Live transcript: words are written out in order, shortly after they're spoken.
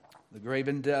The grave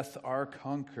and death are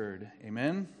conquered.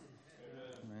 Amen?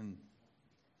 Amen.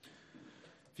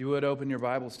 If you would open your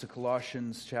Bibles to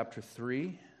Colossians chapter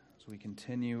 3 as we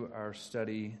continue our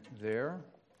study there.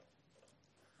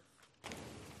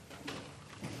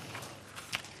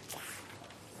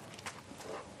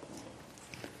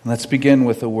 Let's begin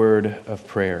with a word of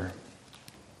prayer.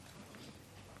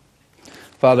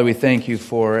 Father, we thank you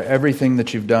for everything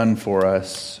that you've done for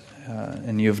us.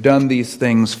 And you've done these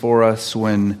things for us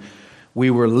when we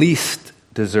were least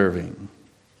deserving.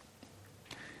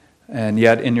 And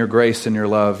yet in your grace and your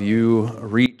love, you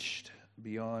reached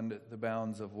beyond the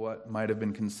bounds of what might have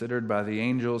been considered by the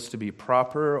angels to be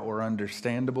proper or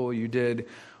understandable. You did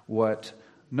what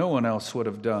no one else would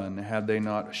have done had they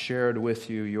not shared with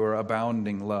you your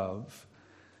abounding love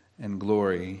and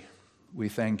glory. We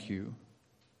thank you.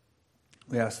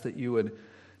 We ask that you would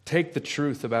take the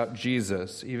truth about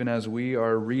Jesus, even as we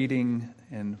are reading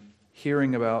and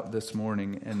hearing about this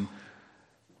morning, and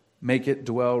make it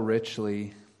dwell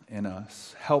richly in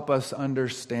us. Help us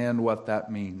understand what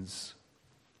that means.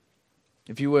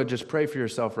 If you would, just pray for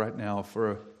yourself right now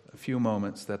for a few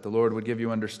moments, that the Lord would give you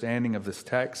understanding of this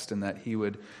text and that He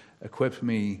would equip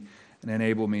me and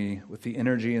enable me with the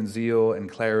energy and zeal and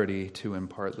clarity to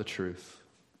impart the truth.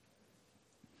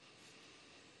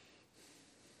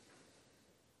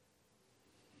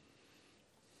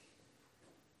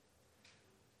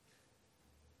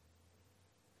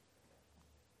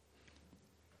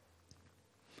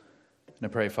 And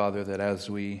I pray, Father, that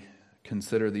as we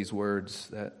consider these words,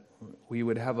 that we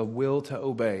would have a will to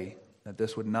obey, that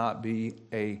this would not be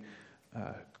a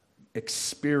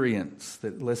experience,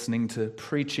 that listening to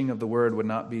preaching of the word would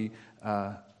not be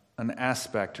an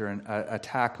aspect or a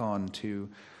tack on to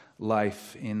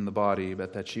life in the body,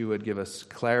 but that you would give us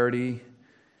clarity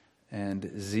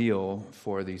and zeal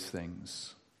for these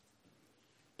things.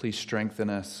 Please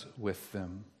strengthen us with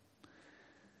them.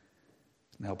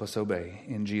 And help us obey.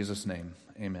 In Jesus' name,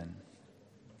 amen.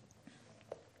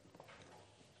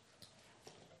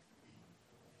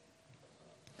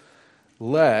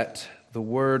 Let the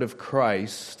word of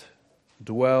Christ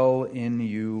dwell in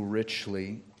you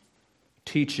richly,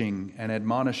 teaching and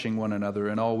admonishing one another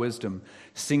in all wisdom,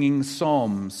 singing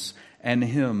psalms and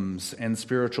hymns and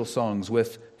spiritual songs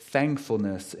with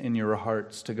thankfulness in your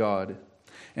hearts to God.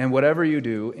 And whatever you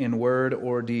do, in word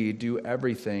or deed, do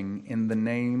everything in the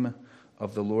name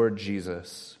of the Lord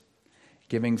Jesus,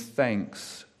 giving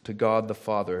thanks to God the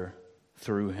Father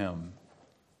through Him.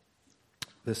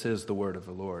 This is the word of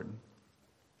the Lord.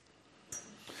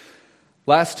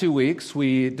 Last 2 weeks,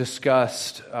 we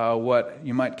discussed what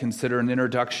you might consider an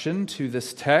introduction to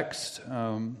this text.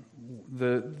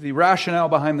 The rationale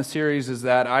behind the series is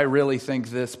that I really think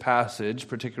this passage,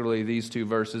 particularly these two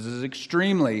verses, is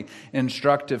extremely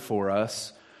instructive for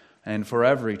us and for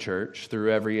every church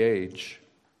through every age.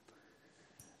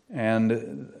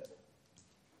 And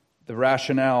the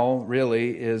rationale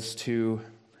really is to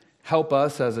help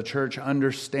us as a church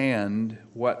understand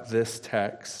what this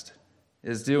text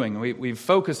is doing. We've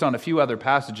focused on a few other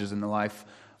passages in the life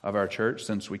of our church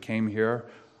since we came here.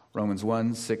 Romans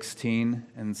 1, 16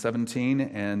 and 17,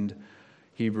 and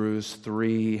Hebrews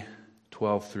 3,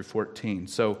 12 through 14.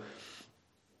 So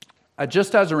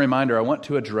just as a reminder, I want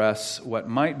to address what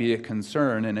might be a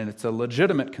concern, and it's a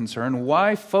legitimate concern.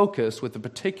 Why focus with a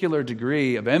particular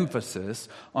degree of emphasis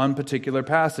on particular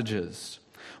passages?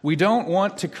 We don't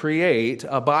want to create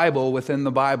a Bible within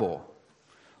the Bible,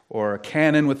 or a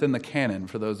canon within the canon,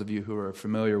 for those of you who are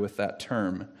familiar with that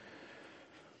term.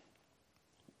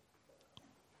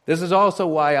 This is also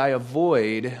why I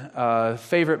avoid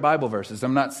favorite Bible verses.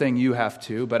 I'm not saying you have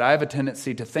to, but I have a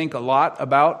tendency to think a lot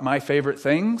about my favorite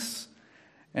things.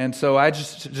 And so I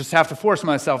just have to force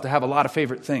myself to have a lot of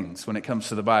favorite things when it comes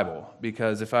to the Bible.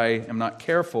 Because if I am not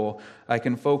careful, I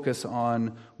can focus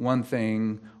on one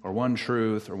thing or one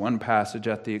truth or one passage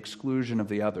at the exclusion of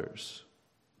the others.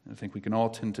 I think we can all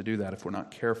tend to do that if we're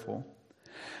not careful.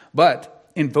 But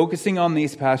in focusing on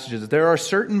these passages, there are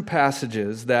certain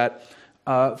passages that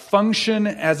function,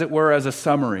 as it were, as a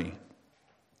summary.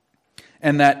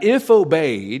 And that if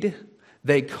obeyed,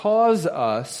 they cause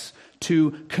us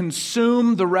to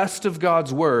consume the rest of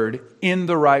God's Word in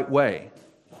the right way.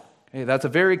 Okay, that's a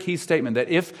very key statement, that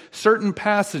if certain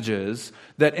passages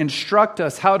that instruct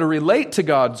us how to relate to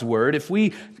God's Word, if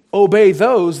we obey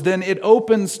those, then it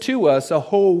opens to us a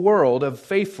whole world of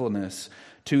faithfulness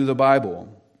to the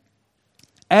Bible.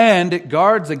 And it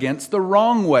guards against the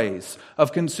wrong ways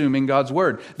of consuming God's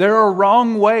Word. There are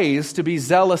wrong ways to be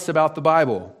zealous about the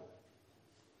Bible.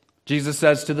 Jesus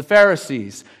says to the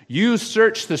Pharisees, you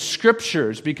search the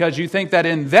Scriptures because you think that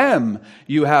in them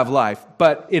you have life,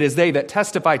 but it is they that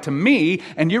testify to me,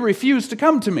 and you refuse to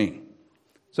come to me.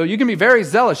 So you can be very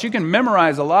zealous. You can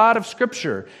memorize a lot of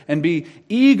Scripture and be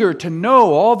eager to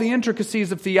know all the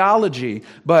intricacies of theology,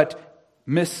 but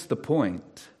miss the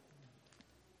point.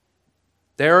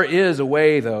 There is a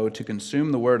way, though, to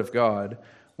consume the Word of God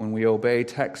when we obey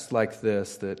texts like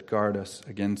this that guard us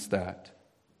against that.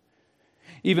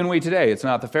 Even we today, it's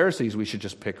not the Pharisees we should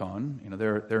just pick on.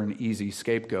 They're an easy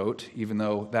scapegoat, even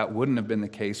though that wouldn't have been the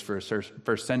case for a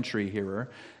first century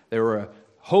hearer. They were a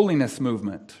holiness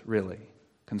movement, really.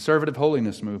 Conservative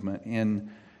holiness movement in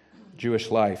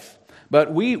Jewish life.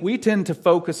 But we tend to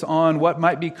focus on what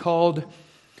might be called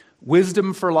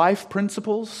wisdom for life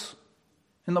principles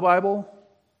in the Bible.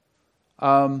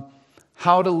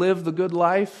 How to live the good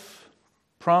life,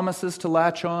 promises to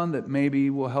latch on that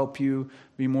maybe will help you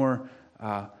be more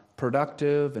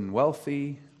productive and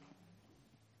wealthy.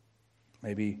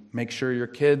 Maybe make sure your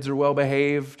kids are well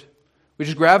behaved. We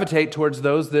just gravitate towards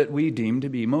those that we deem to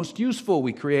be most useful.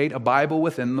 We create a Bible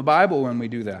within the Bible when we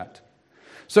do that.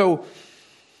 So,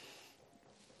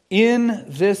 in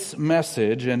this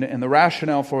message, and the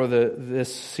rationale for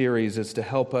this series is to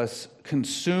help us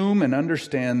consume and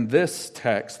understand this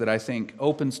text that I think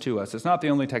opens to us. It's not the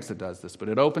only text that does this, but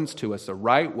it opens to us the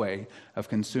right way of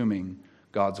consuming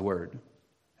God's Word.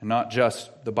 And not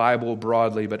just the Bible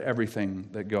broadly, but everything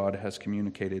that God has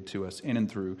communicated to us in and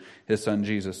through His Son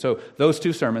Jesus. So those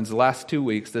two sermons, the last 2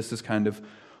 weeks, this is kind of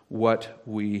what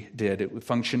we did. It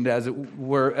functioned as it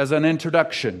were as an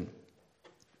introduction.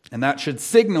 And that should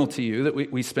signal to you that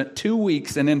we spent 2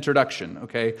 weeks in introduction,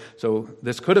 okay? So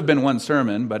this could have been one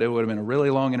sermon, but it would have been a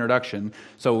really long introduction.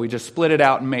 So we just split it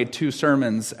out and made 2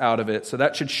 sermons out of it. So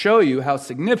that should show you how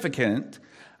significant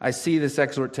I see this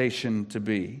exhortation to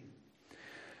be.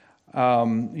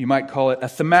 You might call it a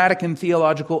thematic and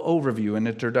theological overview and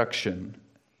introduction.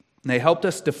 They helped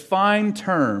us define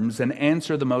terms and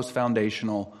answer the most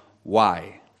foundational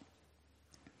why.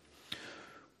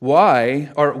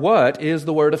 Why, or what is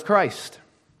the word of Christ?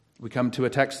 We come to a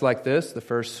text like this, the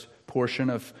first portion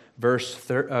of verse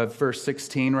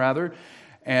 16,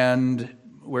 and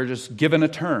we're just given a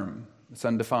term. It's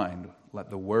undefined.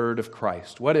 Let the word of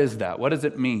Christ. What is that? What does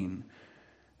it mean?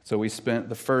 So we spent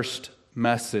the first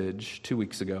message 2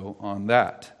 weeks ago on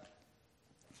that.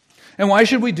 And why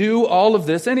should we do all of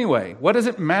this anyway? What does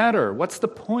it matter? What's the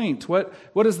point? What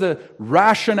is the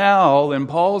rationale in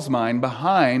Paul's mind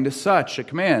behind such a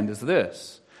command as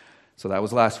this? So that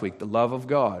was last week, the love of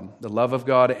God. The love of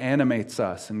God animates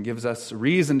us and gives us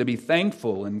reason to be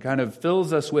thankful and kind of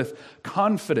fills us with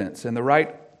confidence and the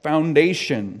right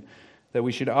foundation that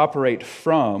we should operate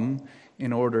from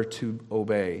in order to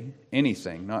obey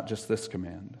anything, not just this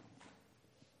command.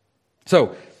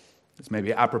 So, it's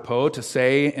maybe apropos to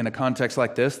say in a context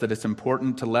like this that it's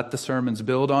important to let the sermons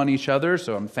build on each other.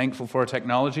 So I'm thankful for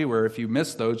technology where if you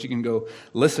miss those, you can go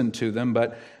listen to them.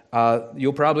 But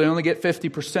you'll probably only get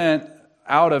 50%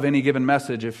 out of any given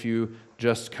message if you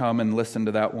just come and listen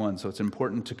to that one. So it's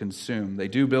important to consume. They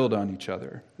do build on each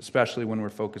other, especially when we're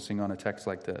focusing on a text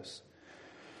like this.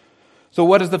 So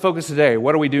what is the focus today?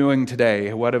 What are we doing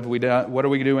today? What have we done? What are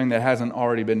we doing that hasn't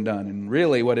already been done? And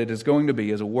really what it is going to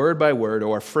be is a word by word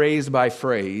or phrase by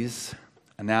phrase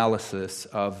analysis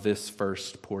of this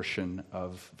first portion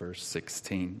of verse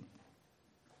 16.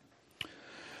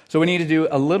 So we need to do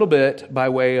a little bit by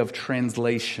way of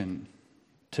translation.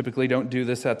 Typically don't do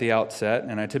this at the outset,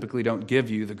 and I typically don't give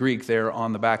you the Greek there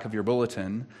on the back of your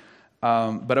bulletin.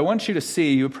 But I want you to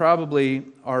see, you probably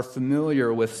are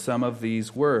familiar with some of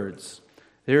these words.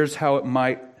 Here's how it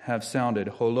might have sounded.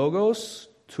 Hologos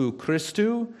tu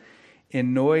Christou,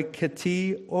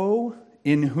 enoiketio,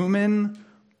 inhuman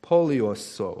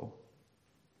poliosio.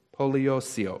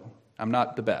 I'm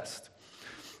not the best.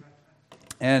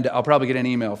 And I'll probably get an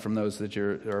email from those that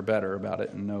are better about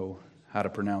it and know how to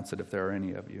pronounce it if there are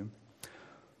any of you.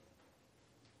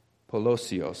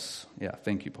 Polosios. Yeah,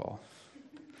 thank you, Paul.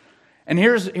 And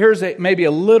here's maybe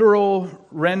a literal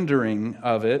rendering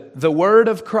of it. The word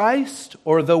of Christ,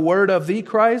 or the word of the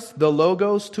Christ, the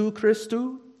logos tu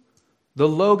Christou, the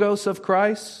logos of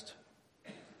Christ.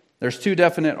 There's 2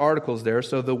 definite articles there.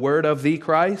 So the word of the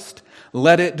Christ,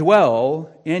 let it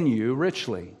dwell in you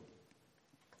richly.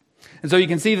 And so you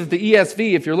can see that the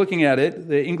ESV, if you're looking at it,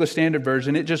 the English Standard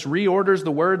Version, it just reorders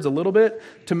the words a little bit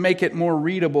to make it more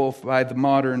readable by the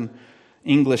modern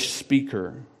English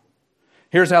speaker.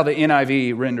 Here's how the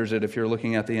NIV renders it if you're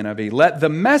looking at the NIV. Let the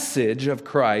message of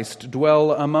Christ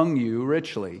dwell among you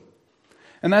richly.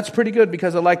 And that's pretty good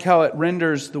because I like how it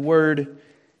renders the word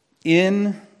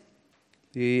in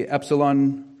The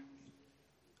epsilon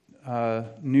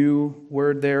new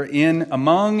word there, in,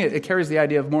 among, it carries the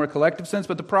idea of more collective sense.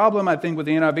 But the problem, I think, with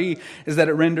the NIV is that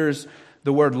it renders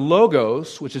the word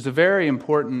logos, which is a very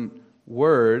important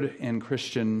word in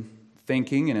Christian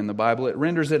thinking and in the Bible, it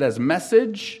renders it as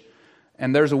message.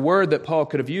 And there's a word that Paul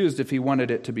could have used if he wanted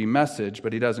it to be message,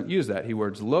 but he doesn't use that. He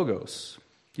uses logos.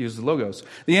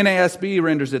 The NASB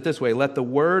renders it this way: let the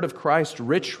word of Christ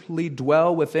richly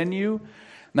dwell within you.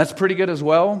 And that's pretty good as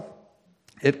well.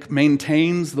 It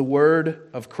maintains the word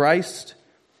of Christ.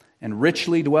 And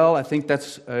richly dwell, I think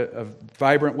that's a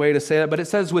vibrant way to say that. But it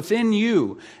says within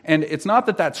you. And it's not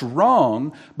that that's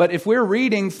wrong, but if we're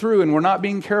reading through and we're not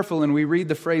being careful and we read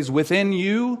the phrase within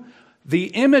you, the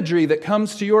imagery that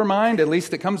comes to your mind, at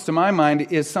least that comes to my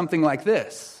mind, is something like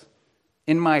this: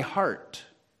 in my heart.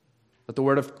 Let the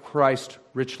word of Christ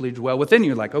richly dwell within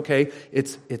you. Like, okay,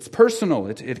 it's personal.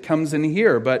 It comes in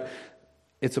here, but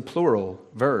it's a plural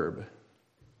verb.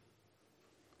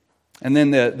 And then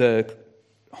the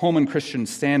Holman Christian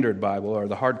Standard Bible, or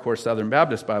the Hardcore Southern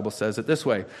Baptist Bible, says it this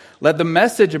way: let the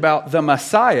message about the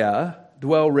Messiah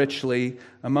dwell richly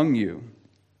among you.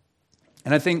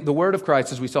 And I think the word of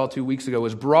Christ, as we saw 2 weeks ago,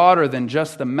 is broader than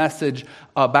just the message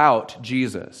about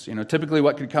Jesus. Typically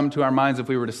what could come to our minds if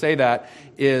we were to say that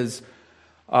is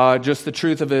just the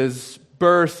truth of his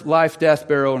birth, life, death,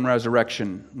 burial, and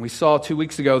resurrection. We saw 2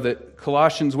 weeks ago that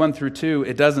Colossians 1 through 2,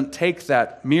 it doesn't take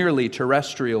that merely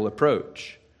terrestrial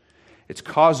approach. It's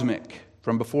cosmic.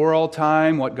 From before all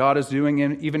time, what God is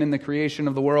doing even in the creation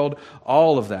of the world,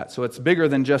 all of that. So it's bigger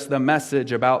than just the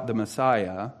message about the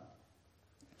Messiah.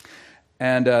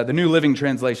 And the New Living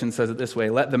Translation says it this way: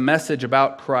 let the message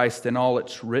about Christ in all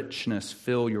its richness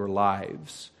fill your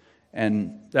lives.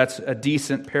 And that's a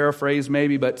decent paraphrase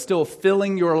maybe, but still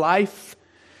filling your life.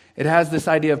 It has this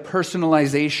idea of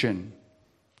personalization,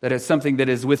 that it's something that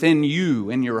is within you,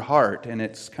 in your heart, and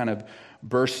it's kind of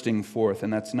bursting forth,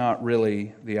 and that's not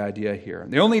really the idea here.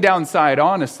 The only downside,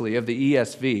 honestly, of the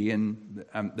ESV, and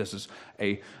this is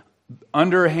a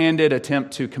underhanded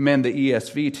attempt to commend the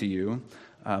ESV to you.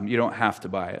 You don't have to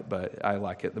buy it, but I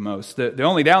like it the most. The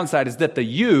only downside is that the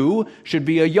you should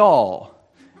be a y'all.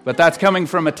 But that's coming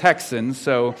from a Texan,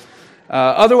 so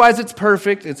otherwise it's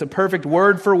perfect. It's a perfect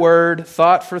word for word,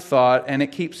 thought for thought, and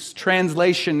it keeps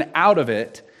translation out of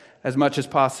it as much as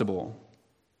possible.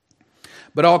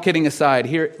 But all kidding aside,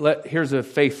 here's a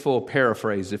faithful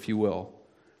paraphrase, if you will,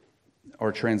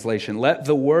 or translation. Let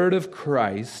the word of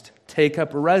Christ take up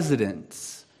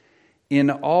residence in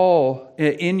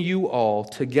you all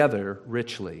together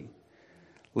richly.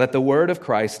 Let the word of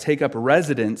Christ take up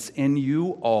residence in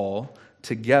you all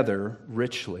together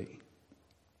richly.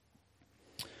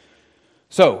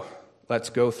 So,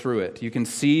 let's go through it. You can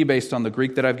see, based on the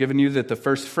Greek that I've given you, that the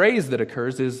first phrase that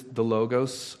occurs is the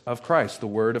logos of Christ, the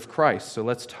word of Christ. So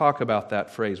let's talk about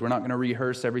that phrase. We're not going to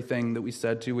rehearse everything that we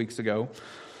said 2 weeks ago,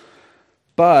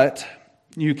 but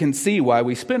you can see why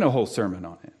we spent a whole sermon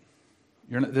on it.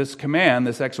 This command,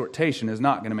 this exhortation, is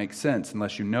not going to make sense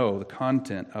unless you know the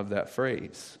content of that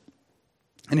phrase.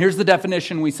 And here's the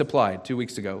definition we supplied 2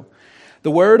 weeks ago. The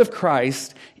word of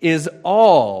Christ is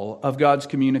all of God's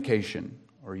communication,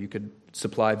 or you could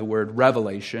supply the word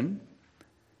revelation,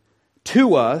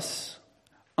 to us,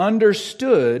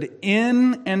 understood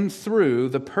in and through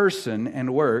the person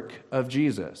and work of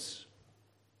Jesus.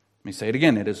 Let me say it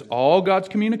again. It is all God's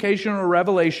communication or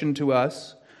revelation to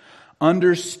us,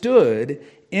 understood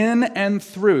in and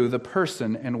through the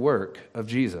person and work of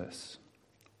Jesus.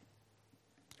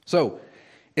 So,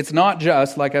 it's not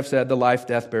just, like I've said, the life,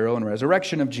 death, burial, and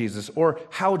resurrection of Jesus, or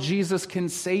how Jesus can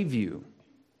save you.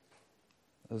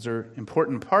 Those are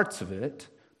important parts of it,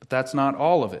 but that's not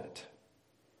all of it.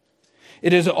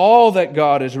 It is all that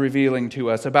God is revealing to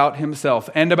us about himself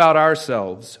and about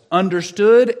ourselves,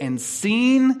 understood and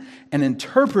seen and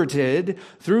interpreted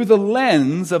through the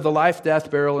lens of the life, death,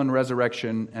 burial, and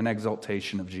resurrection and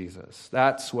exaltation of Jesus.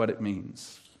 That's what it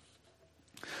means.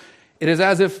 It is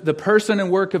as if the person and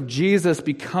work of Jesus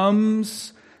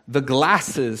becomes the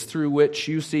glasses through which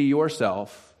you see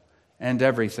yourself and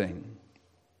everything,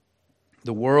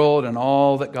 the world and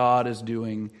all that God is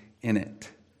doing in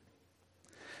it.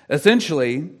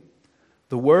 Essentially,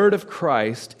 the word of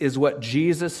Christ is what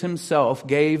Jesus himself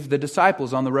gave the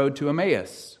disciples on the road to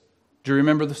Emmaus. Do you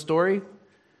remember the story?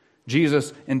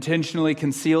 Jesus intentionally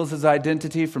conceals his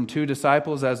identity from 2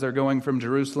 disciples as they're going from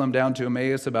Jerusalem down to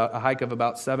Emmaus, about a hike of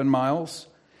about 7 miles.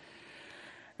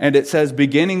 And it says,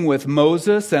 beginning with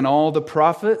Moses and all the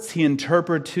prophets, he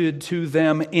interpreted to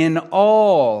them in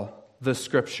all the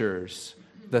scriptures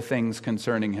the things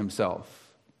concerning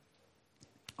himself.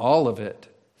 All of it.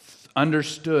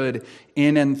 understood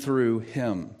in and through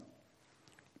him.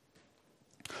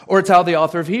 Or it's how the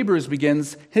author of Hebrews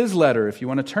begins his letter. If you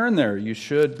want to turn there, you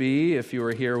should be, if you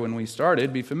were here when we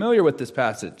started, be familiar with this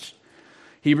passage.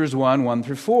 Hebrews 1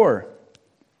 through 4.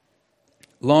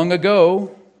 Long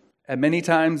ago, at many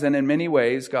times and in many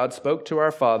ways, God spoke to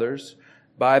our fathers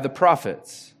by the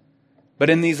prophets. But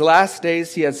in these last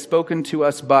days he has spoken to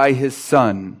us by his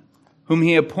Son, whom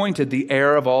he appointed the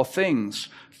heir of all things,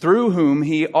 through whom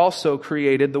he also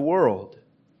created the world.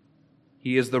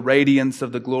 He is the radiance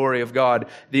of the glory of God,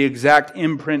 the exact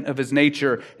imprint of his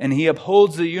nature, and he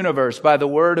upholds the universe by the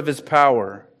word of his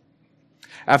power.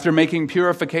 After making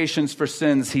purifications for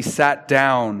sins, he sat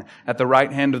down at the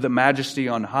right hand of the Majesty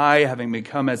on high, having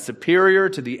become as superior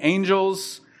to the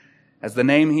angels as the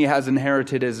name he has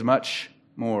inherited is much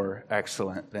more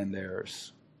excellent than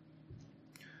theirs.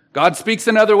 God speaks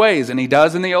in other ways, and he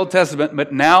does in the Old Testament,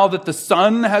 but now that the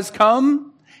Son has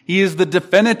come, he is the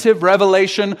definitive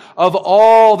revelation of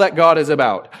all that God is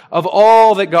about, of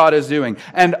all that God is doing,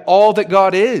 and all that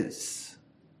God is.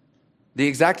 The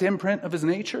exact imprint of his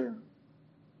nature.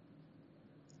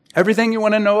 Everything you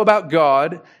want to know about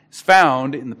God is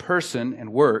found in the person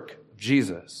and work of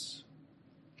Jesus.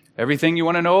 Everything you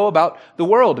want to know about the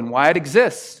world and why it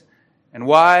exists and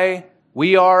why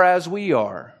we are as we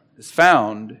are is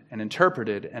found and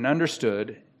interpreted and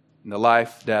understood in the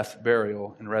life, death,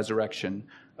 burial, and resurrection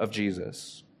of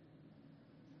Jesus.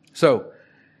 So,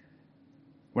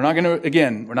 we're not going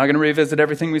to revisit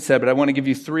everything we said, but I want to give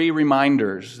you 3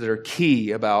 reminders that are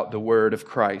key about the word of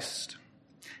Christ.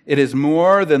 It is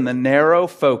more than the narrow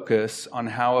focus on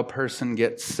how a person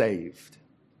gets saved.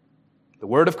 The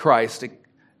word of Christ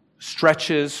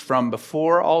stretches from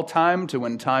before all time to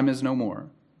when time is no more.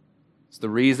 It's the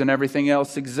reason everything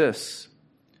else exists.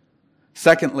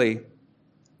 Secondly,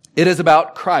 it is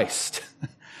about Christ.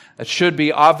 That should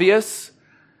be obvious,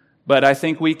 but I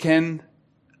think we can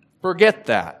forget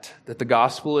that the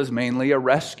gospel is mainly a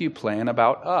rescue plan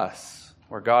about us,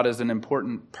 where God is an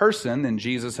important person and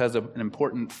Jesus has an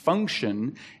important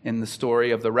function in the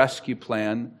story of the rescue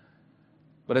plan,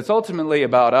 but it's ultimately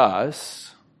about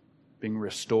us being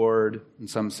restored in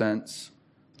some sense.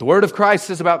 The word of Christ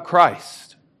is about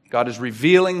Christ. God is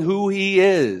revealing who he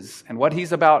is and what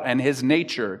he's about and his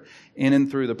nature in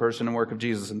and through the person and work of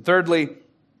Jesus. And thirdly,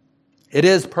 it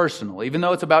is personal. Even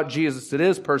though it's about Jesus, it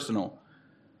is personal.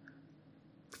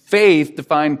 Faith,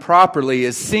 defined properly,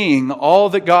 is seeing all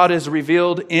that God has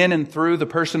revealed in and through the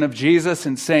person of Jesus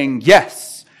and saying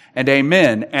yes and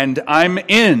amen and I'm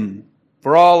in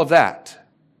for all of that.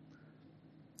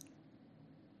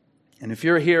 And if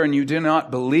you're here and you do not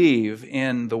believe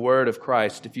in the word of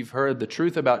Christ, if you've heard the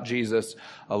truth about Jesus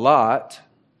a lot,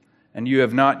 and you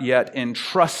have not yet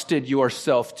entrusted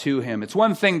yourself to him. It's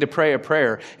one thing to pray a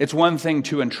prayer. It's one thing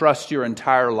to entrust your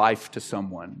entire life to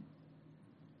someone.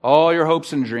 All your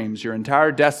hopes and dreams, your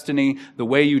entire destiny, the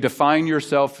way you define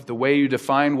yourself, the way you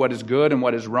define what is good and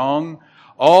what is wrong,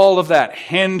 all of that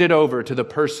handed over to the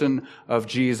person of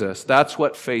Jesus. That's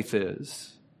what faith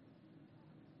is.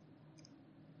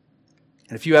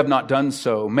 And if you have not done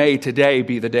so, may today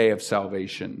be the day of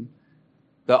salvation.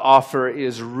 The offer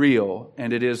is real,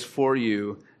 and it is for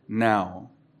you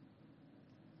now.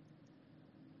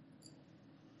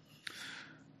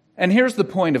 And here's the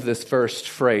point of this first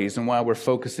phrase, and why we're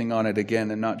focusing on it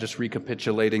again and not just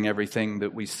recapitulating everything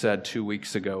that we said 2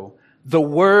 weeks ago. The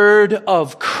word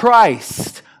of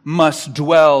Christ must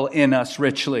dwell in us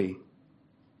richly.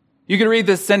 You could read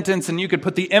this sentence and you could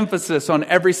put the emphasis on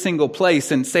every single place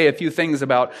and say a few things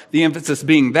about the emphasis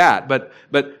being that.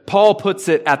 But Paul puts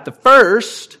it at the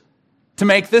first to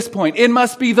make this point. It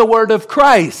must be the word of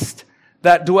Christ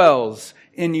that dwells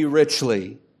in you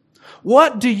richly.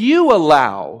 What do you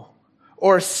allow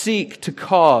or seek to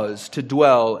cause to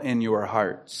dwell in your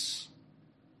hearts?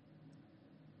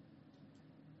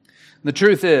 The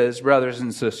truth is, brothers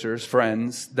and sisters,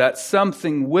 friends, that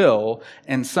something will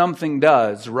and something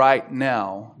does right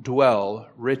now dwell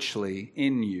richly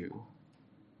in you.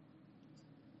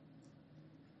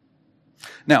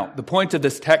 Now, the point of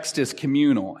this text is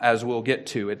communal, as we'll get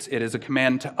to. It is a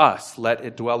command to us. Let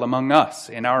it dwell among us,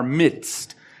 in our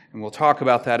midst. And we'll talk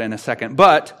about that in a second.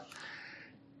 But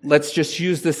let's just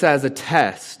use this as a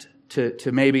test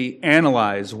to maybe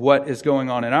analyze what is going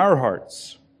on in our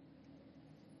hearts.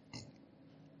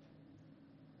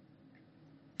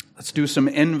 Let's do some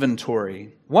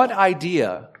inventory. What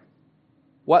idea,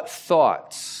 what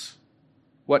thoughts,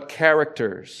 what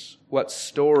characters, what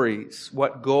stories,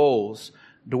 what goals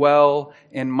dwell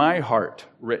in my heart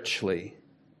richly?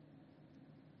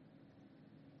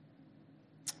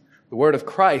 The word of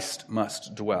Christ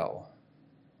must dwell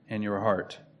in your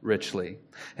heart richly.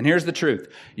 And here's the truth.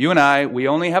 You and I, we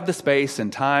only have the space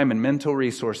and time and mental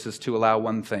resources to allow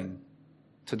one thing,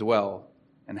 to dwell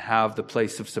and have the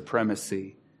place of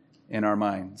supremacy in our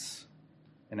minds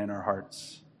and in our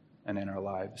hearts and in our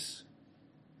lives.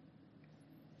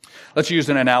 Let's use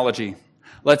an analogy.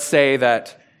 Let's say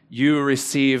that you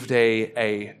received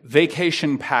a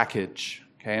vacation package.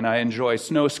 Okay, and I enjoy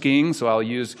snow skiing, so I'll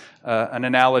use an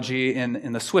analogy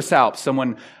in the Swiss Alps.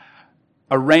 Someone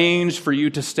arranged for you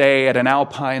to stay at an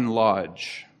alpine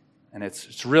lodge. And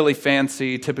it's really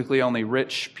fancy. Typically only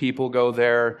rich people go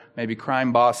there, maybe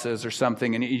crime bosses or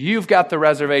something. And you've got the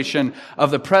reservation of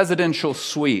the presidential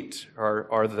suite,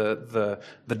 or the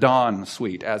Dawn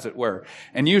suite, as it were.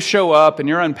 And you show up and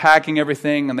you're unpacking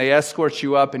everything and they escort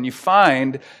you up and you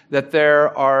find that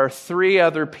there are 3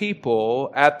 other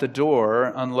people at the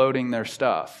door unloading their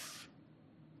stuff.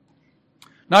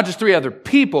 Not just 3 other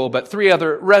people, but 3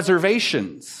 other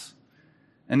reservations.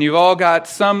 And you've all got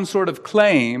some sort of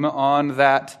claim on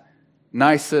that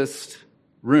nicest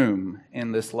room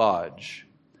in this lodge.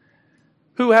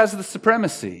 Who has the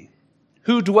supremacy?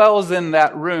 Who dwells in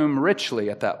that room richly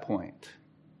at that point?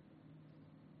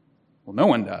 Well, no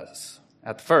one does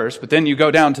at first, but then you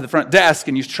go down to the front desk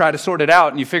and you try to sort it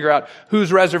out and you figure out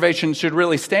whose reservation should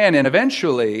really stand, and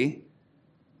eventually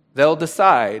they'll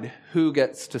decide who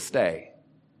gets to stay.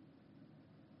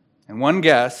 And one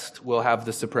guest will have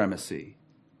the supremacy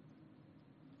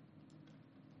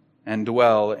and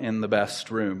dwell in the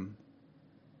best room.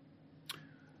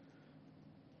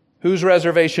 Whose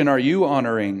reservation are you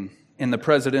honoring in the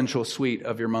presidential suite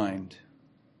of your mind?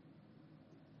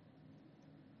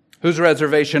 Whose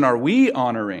reservation are we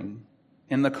honoring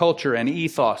in the culture and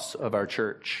ethos of our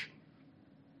church?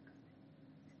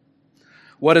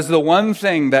 What is the one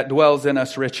thing that dwells in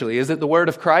us richly? Is it the word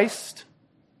of Christ?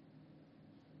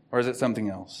 Or is it something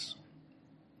else?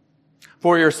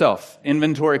 For yourself,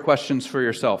 inventory questions for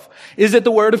yourself. Is it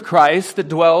the word of Christ that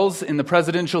dwells in the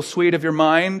presidential suite of your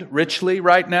mind richly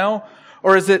right now?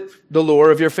 Or is it the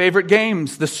lore of your favorite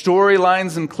games, the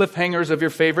storylines and cliffhangers of your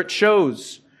favorite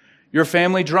shows, your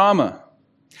family drama?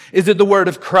 Is it the word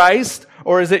of Christ,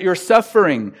 or is it your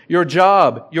suffering, your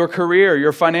job, your career,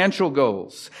 your financial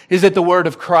goals? Is it the word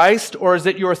of Christ, or is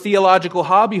it your theological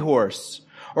hobby horse,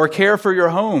 or care for your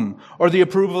home, or the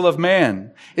approval of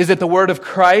man? Is it the word of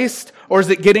Christ, or is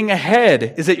it getting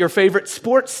ahead? Is it your favorite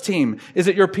sports team? Is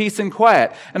it your peace and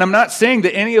quiet? And I'm not saying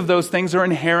that any of those things are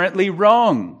inherently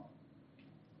wrong.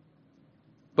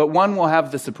 But one will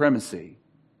have the supremacy.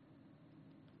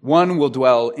 One will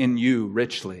dwell in you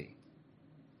richly.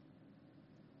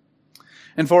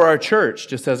 And for our church,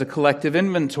 just as a collective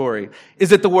inventory,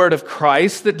 is it the word of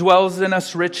Christ that dwells in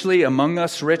us richly, among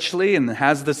us richly, and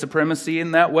has the supremacy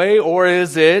in that way? Or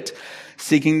is it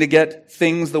seeking to get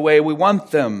things the way we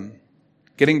want them?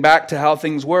 Getting back to how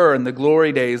things were in the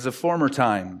glory days of former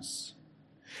times?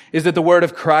 Is it the word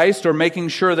of Christ, or making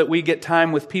sure that we get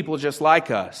time with people just like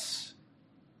us?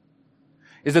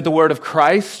 Is it the word of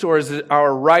Christ, or is it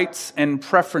our rights and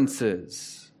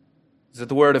preferences? Is it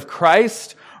the word of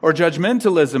Christ, or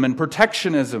judgmentalism and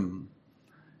protectionism?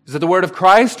 Is it the word of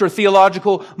Christ, or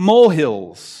theological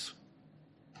molehills?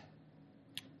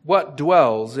 What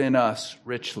dwells in us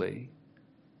richly?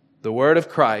 The word of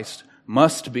Christ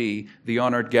must be the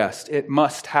honored guest. It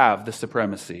must have the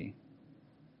supremacy.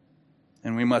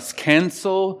 And we must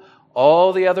cancel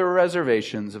all the other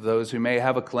reservations of those who may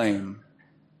have a claim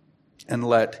and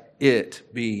let it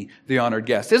be the honored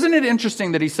guest. Isn't it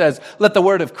interesting that he says, let the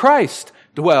word of Christ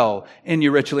dwell in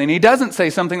you richly? And he doesn't say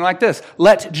something like this,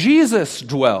 let Jesus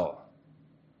dwell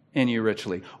in you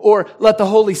richly. Or let the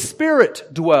Holy Spirit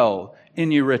dwell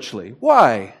in you richly.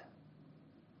 Why?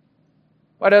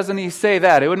 Why doesn't he say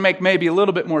that? It would make maybe a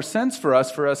little bit more sense for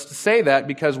us to say that,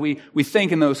 because we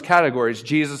think in those categories,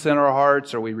 Jesus in our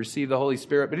hearts, or we receive the Holy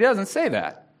Spirit, but he doesn't say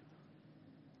that.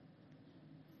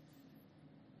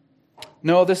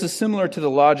 No, this is similar to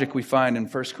the logic we find in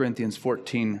 1 Corinthians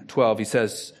 14:12. He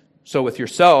says, so with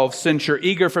yourselves, since you're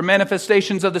eager for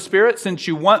manifestations of the Spirit, since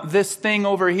you want this thing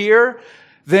over here,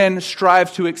 then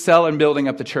strive to excel in building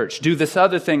up the church. Do this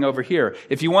other thing over here.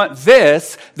 If you want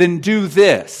this, then do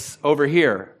this over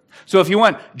here. So if you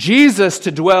want Jesus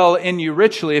to dwell in you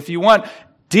richly, if you want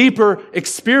deeper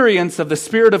experience of the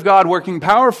Spirit of God working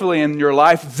powerfully in your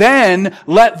life, then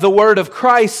let the word of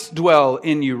Christ dwell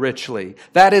in you richly.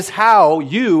 That is how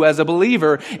you, as a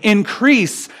believer,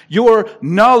 increase your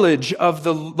knowledge of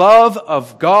the love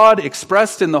of God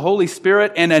expressed in the Holy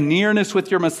Spirit and a nearness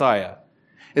with your Messiah,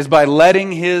 is by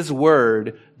letting His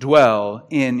word dwell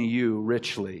in you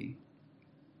richly.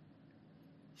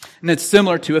 And it's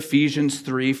similar to Ephesians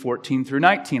 3, 14 through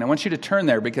 19. I want you to turn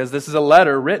there because this is a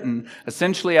letter written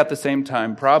essentially at the same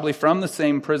time, probably from the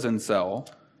same prison cell.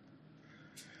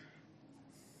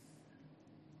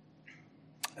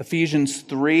 Ephesians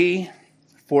 3,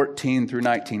 14 through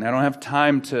 19. I don't have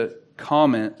time to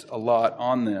comment a lot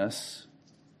on this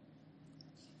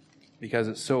because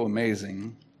it's so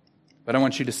amazing. But I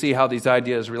want you to see how these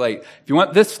ideas relate. If you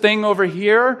want this thing over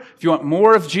here, if you want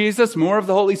more of Jesus, more of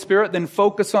the Holy Spirit, then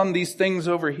focus on these things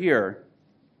over here.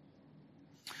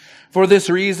 For this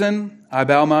reason, I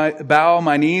bow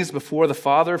my knees before the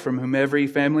Father, from whom every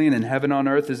family in heaven and on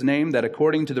earth is named, that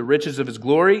according to the riches of his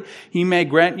glory, he may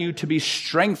grant you to be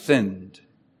strengthened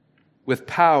with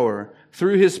power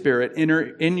through his Spirit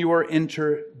in your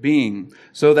inner being,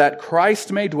 so that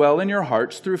Christ may dwell in your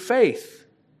hearts through faith.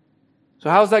 So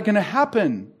how's that going to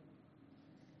happen?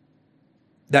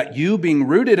 That you, being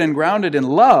rooted and grounded in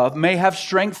love, may have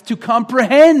strength to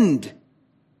comprehend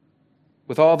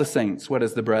with all the saints what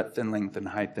is the breadth and length and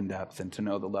height and depth, and to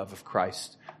know the love of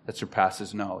Christ that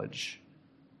surpasses knowledge,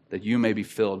 that you may be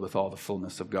filled with all the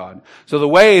fullness of God. So the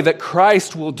way that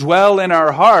Christ will dwell in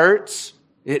our hearts,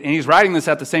 and he's writing this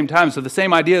at the same time, so the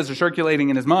same ideas are circulating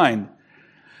in his mind.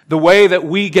 The way that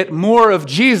we get more of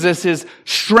Jesus is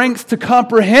strength to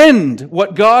comprehend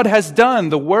what God has done,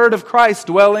 the Word of Christ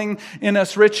dwelling in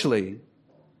us richly.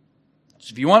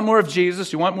 So if you want more of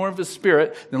Jesus, you want more of His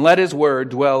Spirit, then let His Word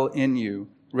dwell in you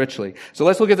richly. So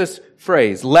let's look at this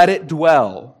phrase, let it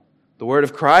dwell. The Word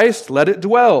of Christ, let it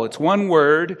dwell. It's one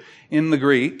word in the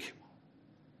Greek.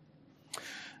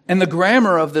 And the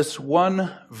grammar of this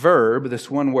one verb, this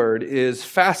one word, is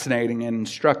fascinating and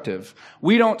instructive.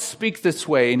 We don't speak this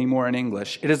way anymore in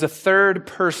English. It is a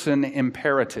third-person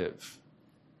imperative.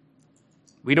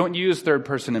 We don't use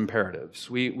third-person imperatives.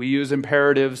 We use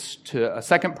imperatives to a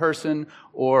second person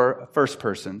or a first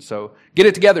person. So, get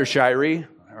it together, Shirey.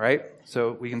 All right?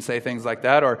 So we can say things like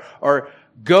that. Or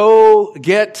go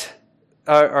get...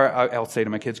 Or I'll say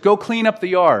to my kids, go clean up the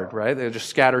yard, right? They just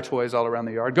scatter toys all around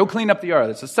the yard. Go clean up the yard.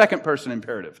 That's a second person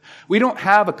imperative. We don't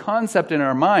have a concept in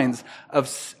our minds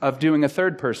of doing a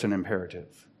third person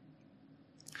imperative.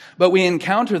 But we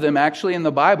encounter them actually in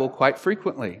the Bible quite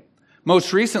frequently.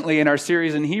 Most recently in our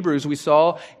series in Hebrews, we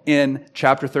saw in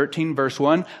chapter 13, verse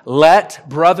 1, let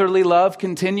brotherly love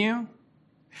continue.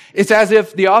 It's as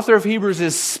if the author of Hebrews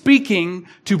is speaking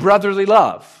to brotherly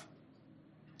love.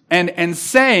 And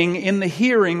saying in the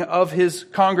hearing of his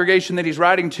congregation that he's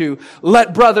writing to,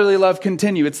 let brotherly love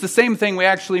continue. It's the same thing we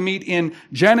actually meet in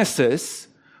Genesis,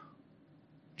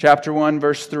 chapter 1,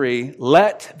 verse 3.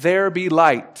 Let there be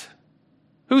light.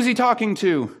 Who's he talking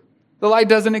to? The light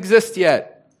doesn't exist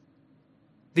yet.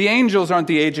 The angels aren't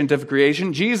the agent of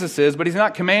creation. Jesus is, but he's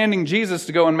not commanding Jesus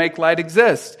to go and make light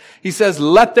exist. He says,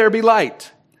 let there be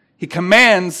light. He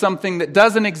commands something that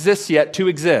doesn't exist yet to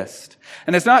exist.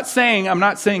 And it's not saying, I'm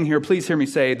not saying here, please hear me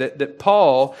say, that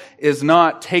Paul is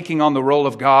not taking on the role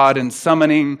of God and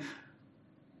summoning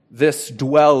this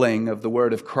dwelling of the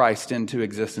Word of Christ into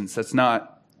existence. That's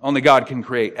not, only God can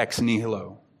create ex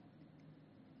nihilo.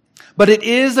 But it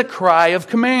is a cry of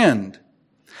command.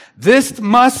 This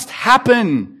must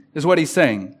happen, is what he's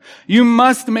saying. You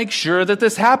must make sure that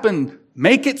this happened.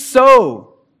 Make it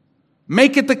so.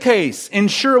 Make it the case.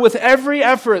 Ensure with every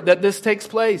effort that this takes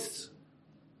place.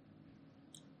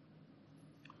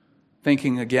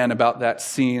 Thinking again about that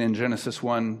scene in Genesis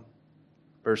 1,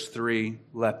 verse 3,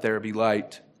 let there be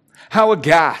light. How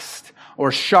aghast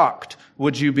or shocked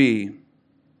would you be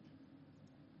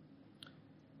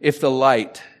if the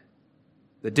light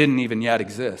that didn't even yet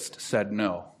exist said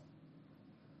no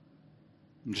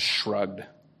and just shrugged?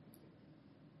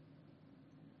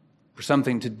 For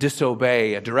something to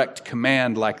disobey a direct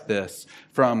command like this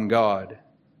from God.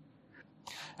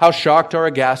 How shocked or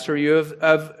aghast are you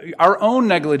of our own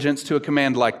negligence to a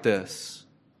command like this?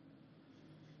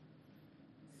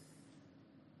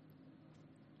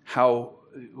 How,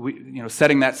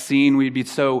 setting that scene, we'd be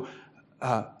so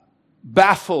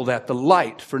baffled at the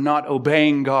light for not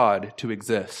obeying God to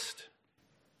exist.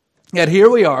 Yet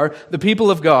here we are, the people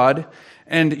of God,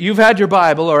 and you've had your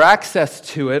Bible or access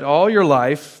to it all your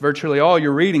life, virtually all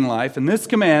your reading life, and this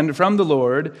command from the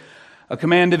Lord, a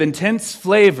command of intense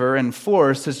flavor and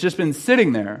force, has just been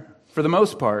sitting there for the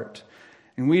most part.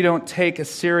 And we don't take a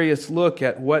serious look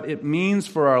at what it means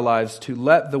for our lives to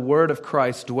let the Word of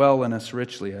Christ dwell in us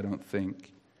richly, I don't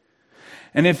think.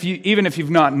 And even if you've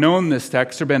not known this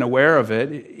text or been aware of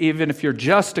it, even if you're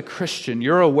just a Christian,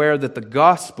 you're aware that the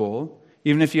gospel,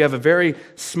 even if you have a very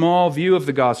small view of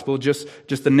the gospel, just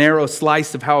a narrow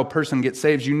slice of how a person gets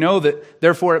saved, you know that,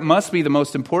 therefore, it must be the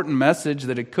most important message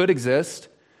that it could exist,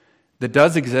 that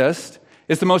does exist.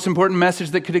 It's the most important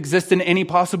message that could exist in any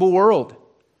possible world.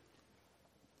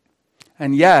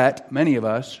 And yet, many of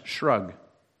us shrug.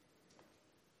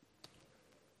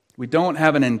 We don't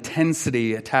have an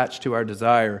intensity attached to our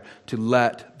desire to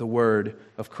let the word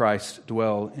of Christ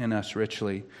dwell in us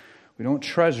richly. We don't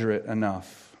treasure it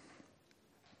enough.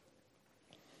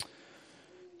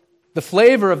 The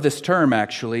flavor of this term,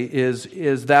 actually,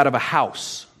 is that of a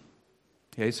house.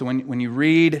 Okay, so when you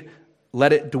read,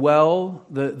 let it dwell,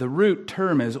 the root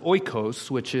term is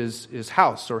oikos, which is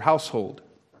house or household.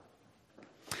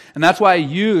 And that's why I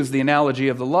use the analogy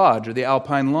of the lodge or the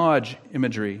Alpine Lodge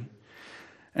imagery.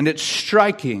 And it's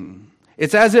striking.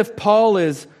 It's as if Paul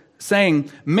is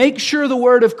saying, make sure the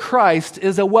word of Christ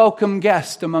is a welcome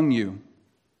guest among you.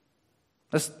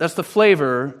 That's the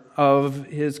flavor of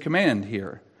his command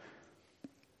here.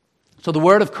 So the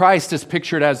word of Christ is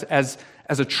pictured as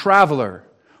a traveler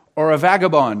or a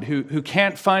vagabond who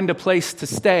can't find a place to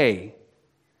stay.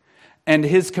 And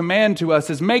his command to us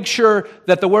is make sure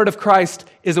that the word of Christ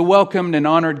is a welcomed and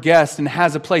honored guest and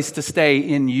has a place to stay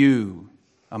in you,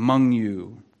 among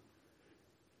you.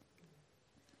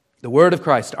 The word of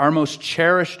Christ, our most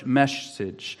cherished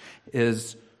message,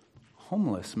 is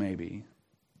homeless, maybe.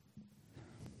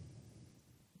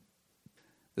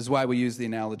 This is why we use the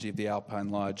analogy of the Alpine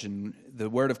Lodge. And the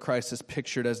word of Christ is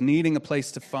pictured as needing a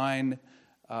place to find,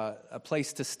 a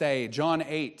place to stay. John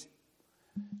 8,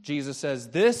 Jesus says,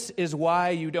 this is why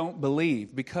you don't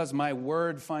believe, because my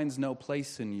word finds no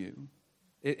place in you.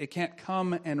 It can't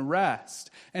come and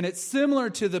rest. And it's similar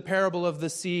to the parable of the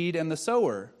seed and the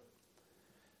sower.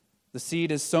 The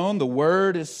seed is sown, the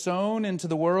word is sown into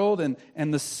the world,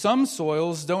 and some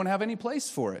soils don't have any place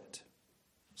for it.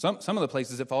 Some of the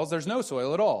places it falls, there's no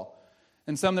soil at all.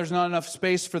 And some there's not enough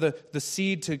space for the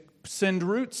seed to send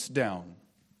roots down.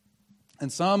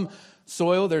 And some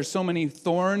soil, there's so many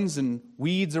thorns and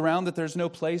weeds around that there's no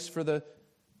place for the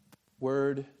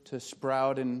word to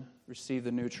sprout and receive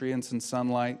the nutrients and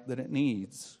sunlight that it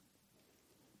needs.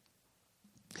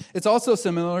 It's also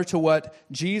similar to what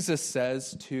Jesus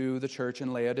says to the church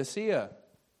in Laodicea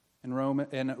in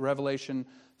Revelation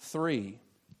 3.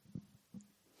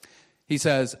 He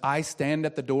says, I stand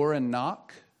at the door and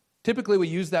knock. Typically we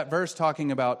use that verse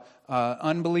talking about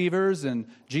unbelievers and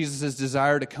Jesus'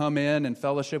 desire to come in and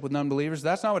fellowship with unbelievers.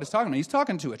 That's not what he's talking about. He's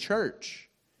talking to a church.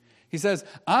 He says,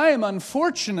 I am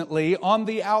unfortunately on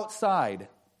the outside.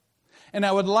 And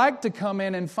I would like to come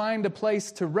in and find a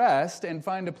place to rest and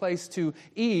find a place to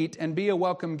eat and be a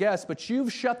welcome guest, but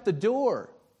you've shut the door.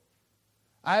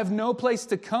 I have no place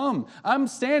to come. I'm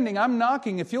standing, I'm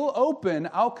knocking. If you'll open,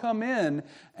 I'll come in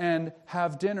and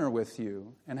have dinner with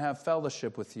you and have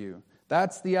fellowship with you.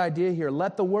 That's the idea here.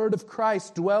 Let the word of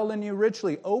Christ dwell in you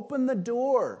richly. Open the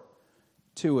door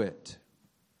to it.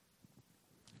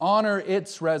 Honor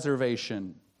its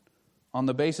reservation on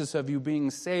the basis of you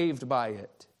being saved by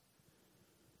it.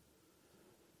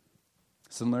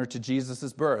 Similar to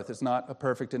Jesus' birth. It's not a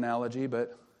perfect analogy,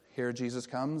 but here Jesus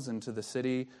comes into the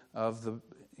city of the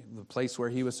place where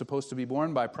he was supposed to be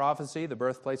born by prophecy, the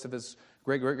birthplace of his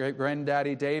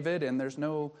great-great-great-granddaddy David, and there's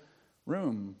no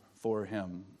room for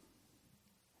him.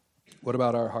 What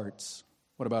about our hearts?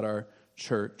 What about our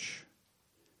church?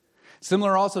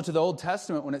 Similar also to the Old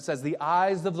Testament when it says, the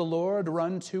eyes of the Lord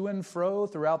run to and fro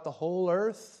throughout the whole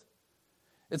earth.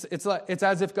 It's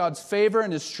as if God's favor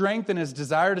and His strength and His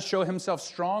desire to show Himself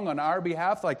strong on our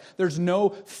behalf, like there's no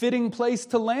fitting place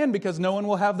to land because no one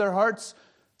will have their hearts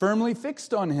firmly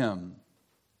fixed on Him.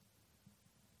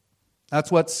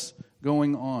 That's what's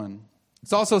going on.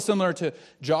 It's also similar to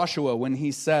Joshua when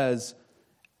he says,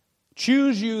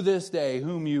 choose you this day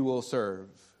whom you will serve,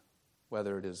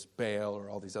 whether it is Baal or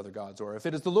all these other gods, or if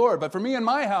it is the Lord. But for me and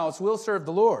my house, we'll serve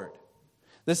the Lord.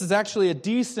 This is actually a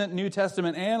decent New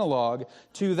Testament analog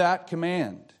to that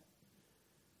command.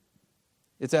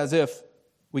 It's as if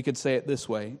we could say it this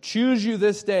way. Choose you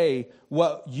this day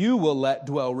what you will let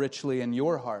dwell richly in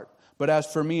your heart. But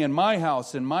as for me and my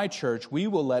house and my church, we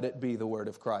will let it be the word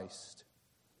of Christ.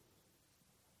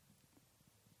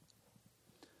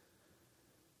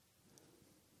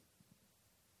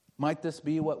 Might this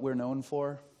be what we're known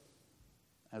for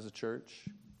as a church?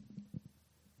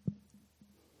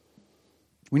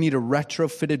 We need a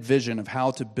retrofitted vision of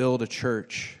how to build a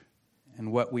church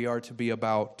and what we are to be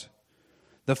about.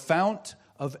 The fount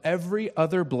of every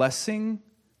other blessing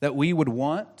that we would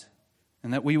want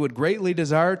and that we would greatly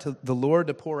desire to the Lord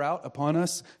to pour out upon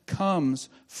us comes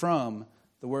from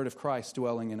the word of Christ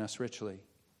dwelling in us richly.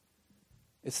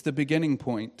 It's the beginning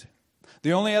point.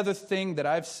 The only other thing that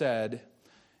I've said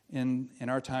in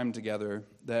our time together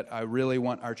that I really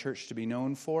want our church to be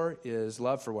known for is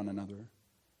love for one another.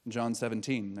 John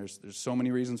 17. There's so many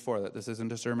reasons for that. This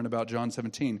isn't a sermon about John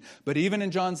 17. But even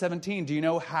in John 17, do you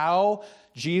know how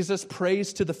Jesus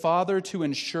prays to the Father to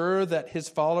ensure that his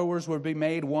followers would be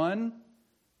made one?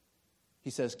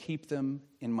 He says, keep them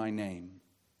in my name.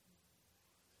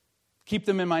 Keep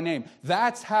them in my name.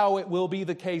 That's how it will be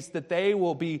the case that they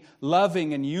will be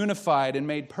loving and unified and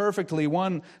made perfectly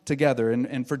one together.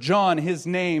 And for John, his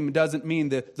name doesn't mean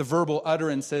the verbal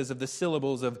utterances of the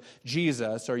syllables of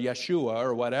Jesus or Yeshua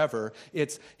or whatever.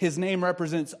 It's his name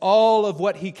represents all of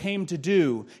what he came to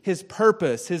do, his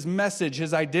purpose, his message,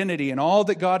 his identity, and all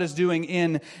that God is doing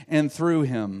in and through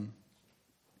him.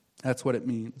 That's what it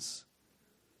means.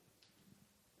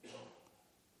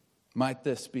 Might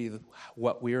this be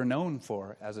what we are known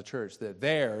for as a church? That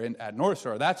there at North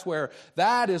Star,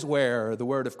 that is where the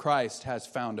word of Christ has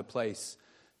found a place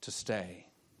to stay.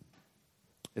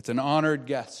 It's an honored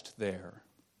guest there.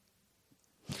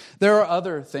 There are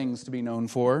other things to be known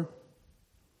for.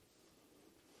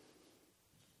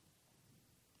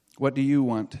 What do you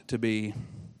want to be?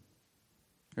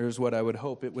 Here's what I would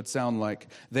hope it would sound like.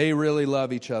 They really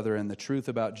love each other, and the truth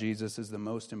about Jesus is the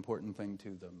most important thing to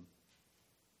them.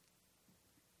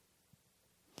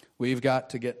 We've got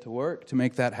to get to work to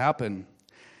make that happen.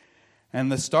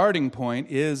 And the starting point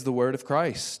is the word of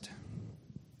Christ.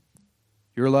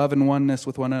 Your love and oneness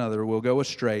with one another will go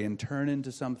astray and turn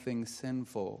into something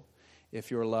sinful if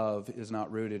your love is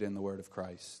not rooted in the word of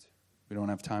Christ. We don't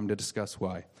have time to discuss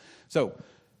why. So,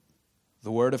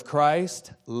 the word of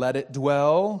Christ, let it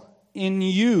dwell in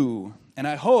you. And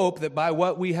I hope that by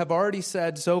what we have already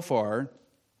said so far,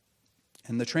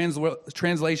 and the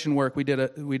translation work we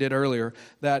did earlier,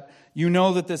 that you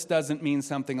know that this doesn't mean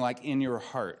something like in your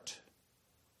heart,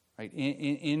 right?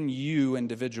 In you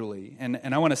individually. And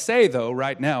I want to say, though,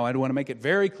 right now, I want to make it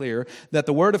very clear that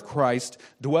the word of Christ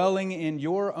dwelling in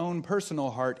your own personal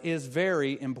heart is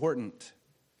very important.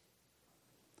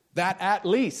 That at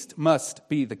least must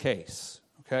be the case,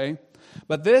 okay?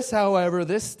 But this, however,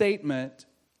 this statement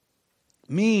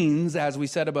means, as we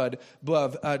said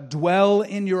above, dwell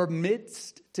in your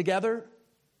midst together.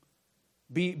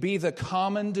 Be the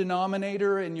common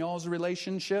denominator in y'all's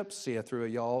relationships. See, I threw a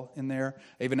y'all in there.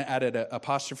 I even added an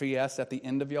apostrophe S at the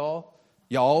end of y'all.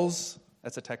 Y'alls.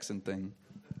 That's a Texan thing.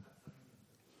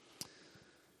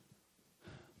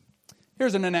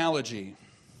 Here's an analogy.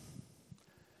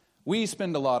 We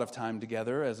spend a lot of time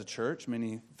together as a church,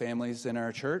 many families in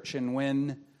our church, and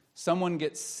when someone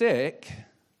gets sick,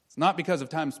 it's not because of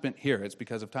time spent here, it's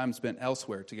because of time spent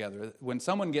elsewhere together. When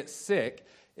someone gets sick,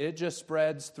 it just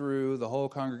spreads through the whole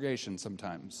congregation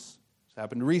sometimes. It's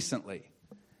happened recently.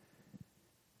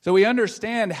 So we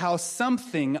understand how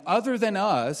something other than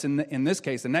us, in this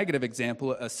case, a negative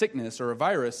example, a sickness or a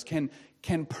virus,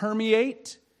 can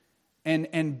permeate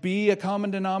and be a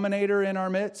common denominator in our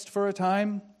midst for a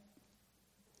time.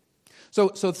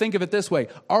 So think of it this way.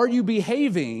 Are you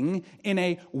behaving in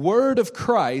a word of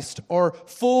Christ or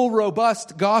full,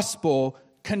 robust gospel,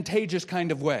 contagious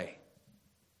kind of way?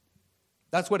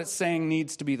 That's what it's saying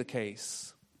needs to be the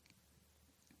case.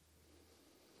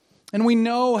 And we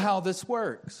know how this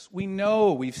works. We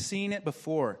know, we've seen it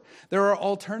before. There are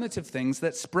alternative things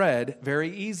that spread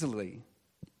very easily.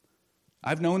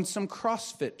 I've known some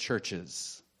CrossFit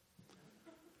churches,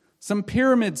 some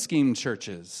pyramid scheme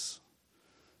churches,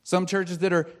 some churches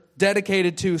that are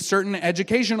dedicated to certain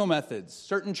educational methods,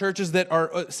 certain churches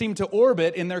that seem to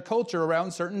orbit in their culture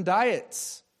around certain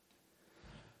diets,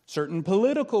 certain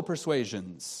political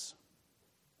persuasions.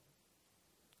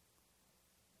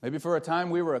 Maybe for a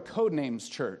time we were a codenames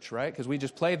church, right? Because we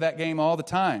just played that game all the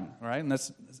time, right? And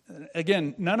that's,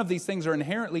 again, none of these things are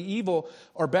inherently evil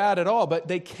or bad at all, but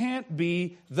they can't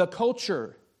be the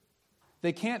culture.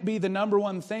 They can't be the number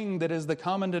one thing that is the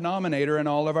common denominator in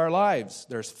all of our lives.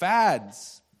 There's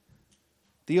fads,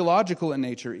 theological in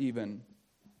nature even.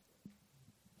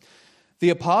 The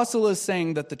apostle is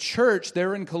saying that the church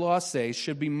there in Colossae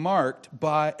should be marked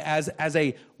as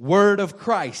a word of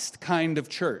Christ kind of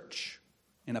church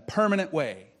in a permanent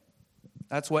way.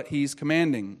 That's what he's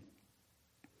commanding.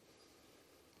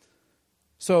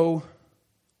 So,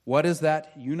 what is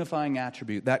that unifying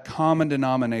attribute, that common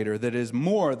denominator that is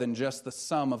more than just the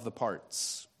sum of the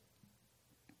parts?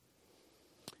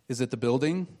 Is it the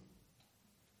building?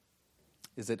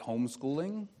 Is it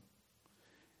homeschooling?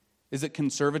 Is it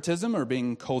conservatism or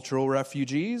being cultural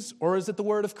refugees? Or is it the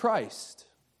word of Christ?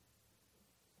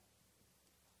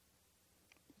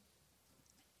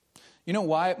 You know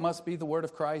why it must be the word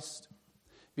of Christ?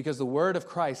 Because the word of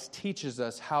Christ teaches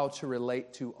us how to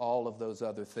relate to all of those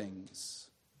other things,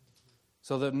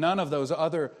 so that none of those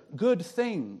other good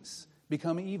things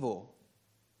become evil.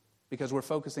 because we're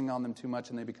focusing on them too much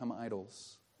and they become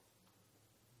idols.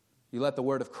 You let the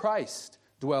word of Christ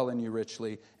dwell in you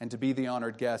richly, and to be the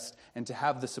honored guest, and to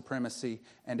have the supremacy,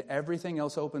 and everything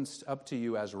else opens up to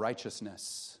you as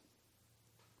righteousness.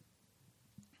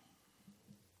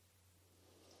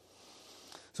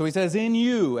 So he says, in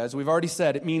you, as we've already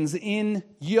said, it means in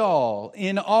y'all,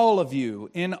 in all of you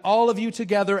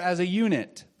together as a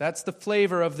unit. That's the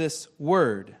flavor of this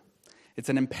word. It's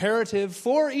an imperative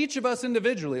for each of us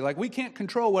individually. Like, we can't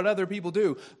control what other people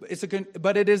do,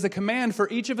 but it is a command for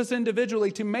each of us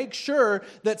individually to make sure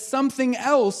that something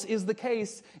else is the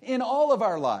case in all of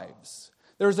our lives.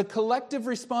 There's a collective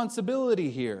responsibility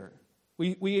here.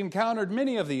 We encountered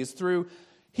many of these through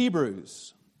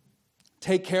Hebrews.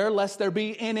 Take care lest there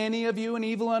be in any of you an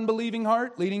evil, unbelieving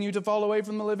heart, leading you to fall away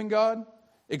from the living God.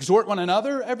 Exhort one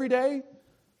another every day.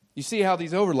 You see how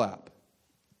these overlap.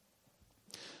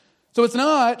 So it's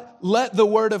not, let the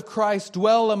word of Christ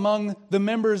dwell among the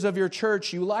members of your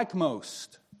church you like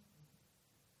most.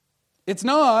 It's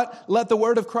not, let the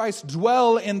word of Christ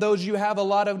dwell in those you have a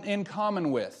lot in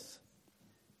common with.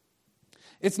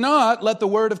 It's not, let the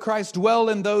word of Christ dwell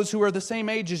in those who are the same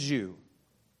age as you.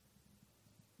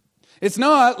 It's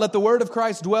not, let the word of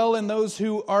Christ dwell in those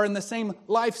who are in the same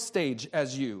life stage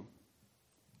as you.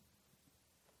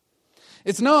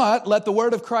 It's not, let the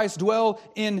word of Christ dwell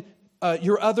in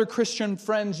your other Christian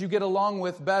friends you get along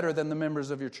with better than the members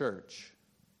of your church.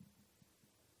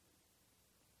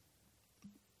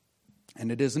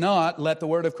 And it is not, let the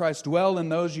word of Christ dwell in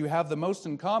those you have the most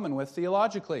in common with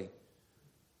theologically.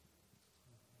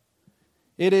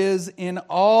 It is in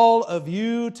all of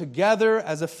you together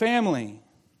as a family.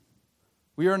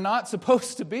 We are not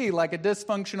supposed to be like a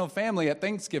dysfunctional family at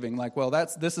Thanksgiving. Like, well,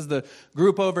 this is the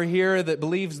group over here that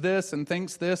believes this and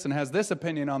thinks this and has this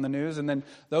opinion on the news. And then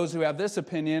those who have this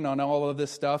opinion on all of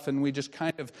this stuff. And we just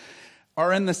kind of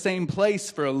are in the same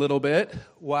place for a little bit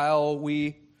while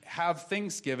we have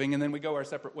Thanksgiving and then we go our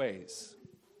separate ways.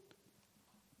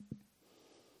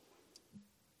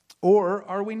 Or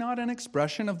are we not an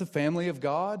expression of the family of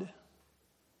God?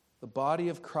 The body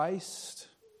of Christ?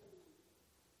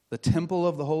 The temple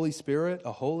of the Holy Spirit,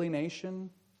 a holy nation.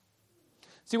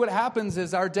 See, what happens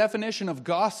is our definition of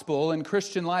gospel in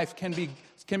Christian life can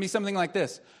be something like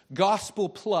this. Gospel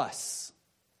plus.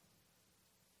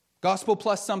 Gospel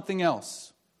plus something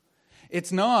else.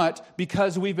 It's not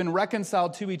because we've been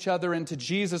reconciled to each other and to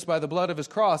Jesus by the blood of his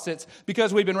cross. It's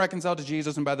because we've been reconciled to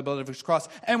Jesus and by the blood of his cross,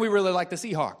 and we really like the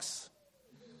Seahawks.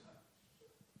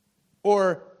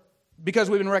 Or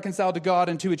because we've been reconciled to God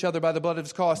and to each other by the blood of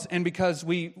his cross, and because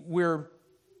we're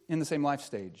in the same life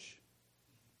stage.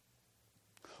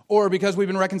 Or because we've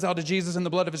been reconciled to Jesus and the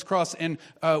blood of his cross, and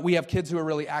we have kids who are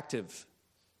really active.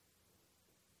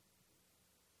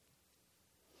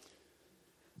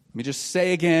 Let me just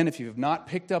say again, if you have not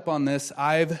picked up on this,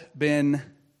 I've been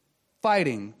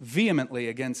fighting vehemently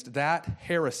against that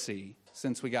heresy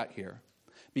since we got here.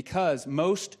 Because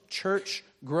most church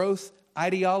growth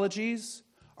ideologies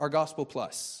are gospel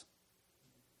plus.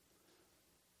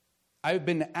 I've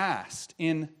been asked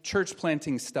in church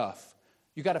planting stuff,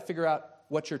 you got to figure out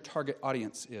what your target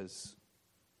audience is.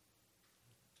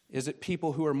 Is it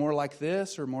people who are more like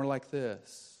this or more like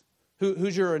this?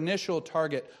 Who's your initial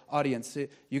target audience?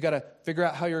 You got to figure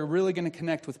out how you're really going to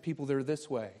connect with people that are this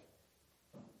way.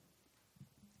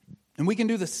 And we can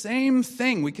do the same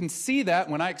thing. We can see that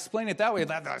when I explain it that way.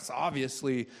 That's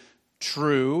obviously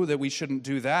true that we shouldn't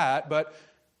do that, but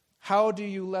how do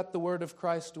you let the word of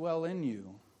Christ dwell in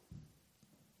you?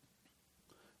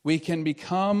 We can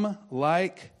become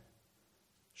like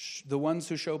the ones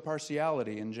who show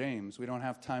partiality in James. We don't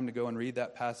have time to go and read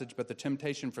that passage, but the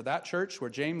temptation for that church where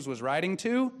James was writing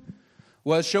to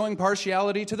was showing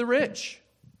partiality to the rich.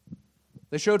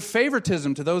 They showed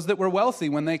favoritism to those that were wealthy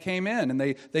when they came in, and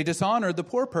they dishonored the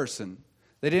poor person.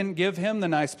 They didn't give him the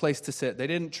nice place to sit. They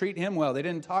didn't treat him well. They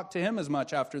didn't talk to him as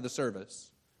much after the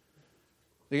service.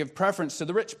 They give preference to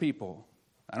the rich people.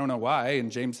 I don't know why.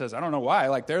 And James says, I don't know why.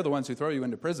 Like, they're the ones who throw you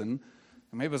into prison.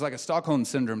 And maybe it was like a Stockholm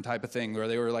syndrome type of thing where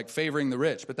they were like favoring the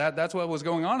rich. But that's what was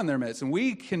going on in their midst. And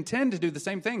we can tend to do the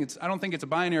same thing. I don't think it's a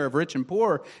binary of rich and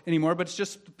poor anymore, but it's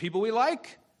just people we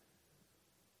like.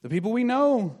 The people we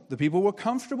know. The people we're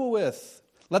comfortable with.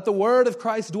 Let the word of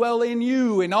Christ dwell in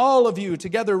you, in all of you,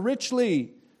 together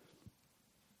richly.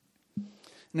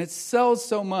 And it sells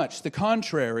so much. The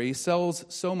contrary sells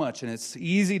so much, and it's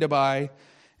easy to buy,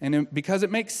 and because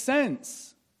it makes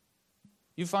sense.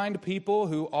 You find people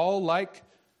who all like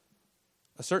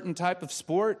a certain type of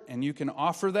sport, and you can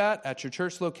offer that at your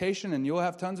church location, and you'll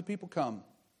have tons of people come.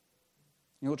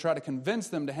 You'll try to convince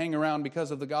them to hang around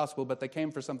because of the gospel, but they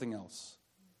came for something else.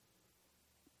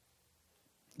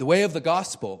 The way of the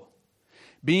gospel,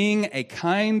 being a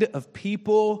kind of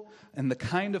people and the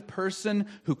kind of person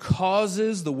who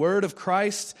causes the word of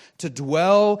Christ to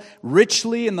dwell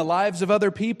richly in the lives of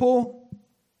other people,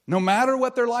 no matter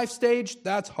what their life stage,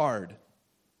 that's hard.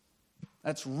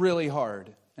 That's really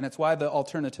hard. And it's why the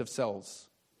alternative sells.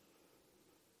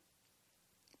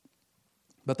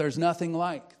 But there's nothing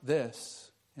like this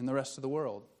in the rest of the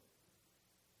world.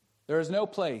 There is no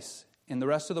place in the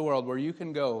rest of the world where you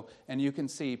can go and you can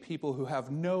see people who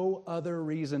have no other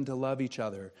reason to love each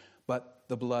other but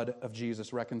the blood of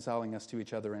Jesus reconciling us to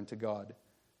each other and to God,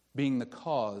 being the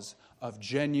cause of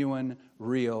genuine,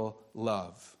 real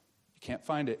love. You can't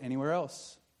find it anywhere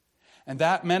else. And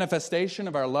that manifestation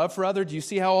of our love for others, do you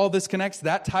see how all this connects?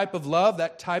 That type of love,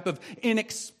 that type of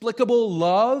inexplicable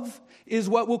love is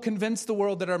what will convince the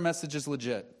world that our message is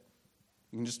legit.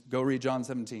 You can just go read John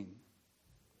 17.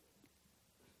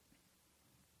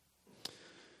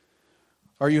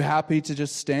 Are you happy to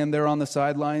just stand there on the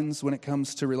sidelines when it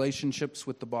comes to relationships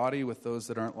with the body, with those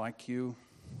that aren't like you,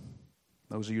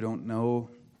 those you don't know?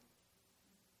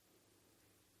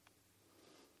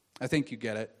 I think you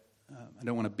get it. I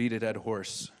don't want to beat a dead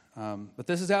horse. But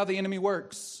this is how the enemy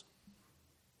works.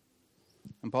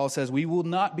 And Paul says, we will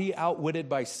not be outwitted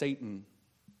by Satan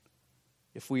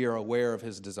if we are aware of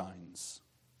his designs.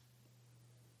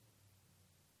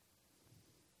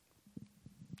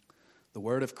 The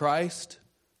word of Christ,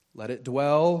 let it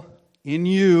dwell in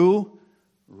you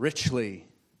richly.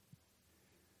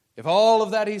 If all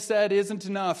of that he said isn't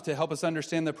enough to help us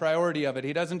understand the priority of it,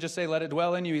 he doesn't just say let it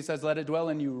dwell in you, he says let it dwell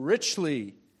in you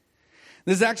richly.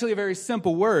 This is actually a very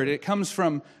simple word. It comes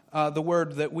from the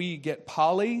word that we get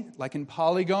poly, like in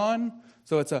polygon.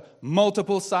 So it's a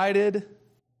multiple-sided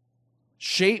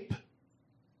shape.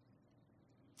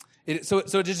 So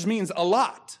it just means a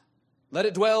lot. Let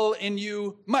it dwell in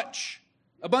you much,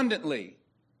 abundantly.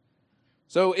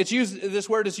 So it's used. This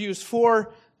word is used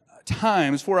four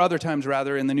other times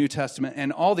in the New Testament.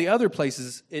 And all the other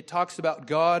places, it talks about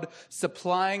God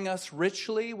supplying us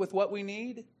richly with what we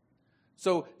need.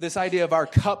 So this idea of our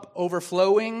cup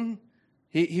overflowing,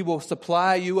 he will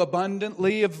supply you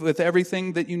abundantly with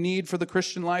everything that you need for the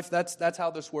Christian life. That's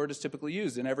how this word is typically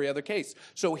used in every other case.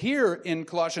 So here in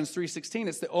Colossians 3:16,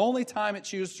 it's the only time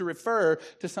it's used to refer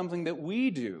to something that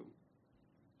we do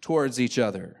towards each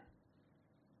other.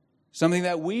 Something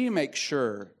that we make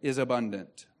sure is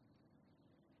abundant.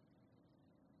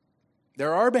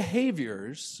 There are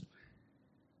behaviors,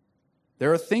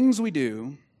 there are things we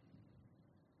do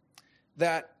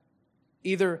that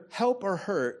either help or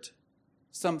hurt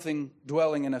something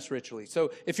dwelling in us richly.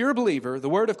 So if you're a believer, the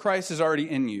word of Christ is already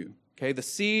in you. Okay, the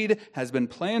seed has been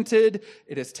planted,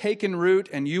 it has taken root,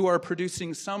 and you are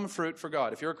producing some fruit for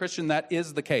God. If you're a Christian, that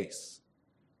is the case.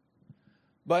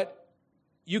 But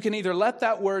you can either let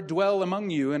that word dwell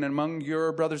among you and among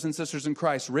your brothers and sisters in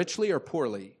Christ richly or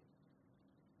poorly.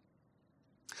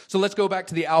 So let's go back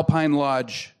to the Alpine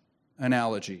Lodge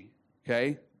analogy,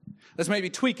 okay? Let's maybe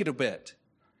tweak it a bit.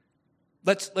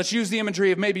 Let's use the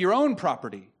imagery of maybe your own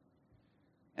property.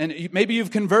 And maybe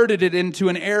you've converted it into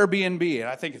an Airbnb. And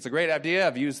I think it's a great idea.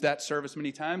 I've used that service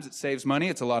many times. It saves money.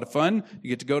 It's a lot of fun. You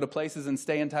get to go to places and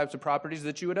stay in types of properties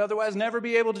that you would otherwise never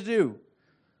be able to do.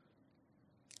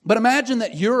 But imagine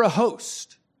that you're a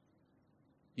host.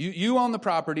 You own the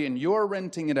property and you're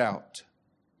renting it out.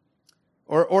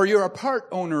 Or you're a part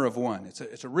owner of one.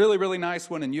 It's a really, really nice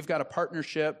one, and you've got a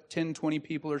partnership, 10, 20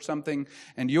 people or something,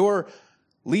 and you're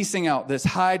leasing out this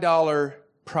high-dollar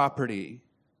property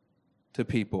to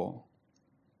people.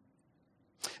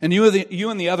 And you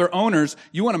and the other owners,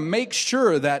 you want to make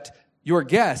sure that your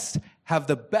guests have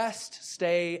the best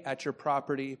stay at your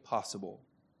property possible.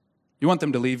 You want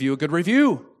them to leave you a good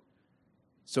review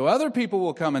so other people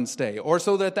will come and stay, or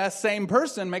so that same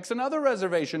person makes another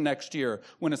reservation next year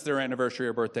when it's their anniversary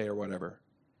or birthday or whatever.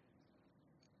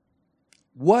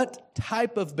 What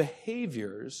type of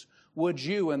behaviors would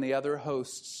you and the other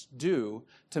hosts do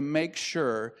to make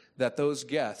sure that those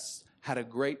guests had a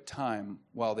great time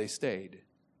while they stayed?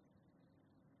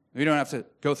 We don't have to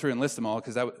go through and list them all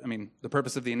because the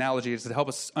purpose of the analogy is to help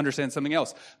us understand something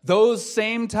else. Those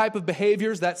same type of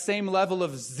behaviors, that same level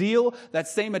of zeal, that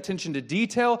same attention to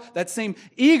detail, that same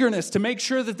eagerness to make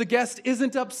sure that the guest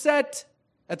isn't upset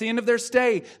at the end of their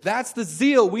stay, that's the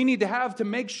zeal we need to have to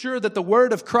make sure that the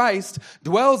word of Christ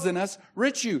dwells in us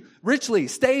richly,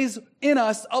 stays in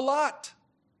us a lot.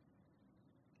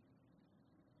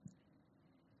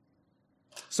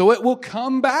 So it will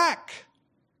come back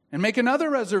and make another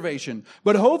reservation.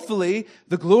 But hopefully,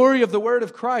 the glory of the word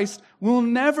of Christ will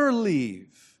never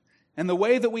leave. And the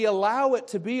way that we allow it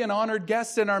to be an honored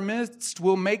guest in our midst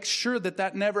will make sure that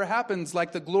that never happens.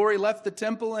 Like the glory left the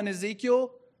temple in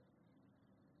Ezekiel,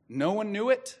 no one knew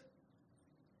it.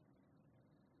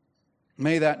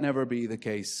 May that never be the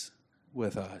case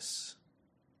with us.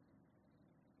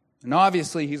 And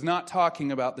obviously, he's not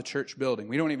talking about the church building.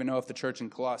 We don't even know if the church in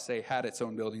Colossae had its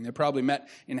own building. They probably met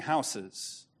in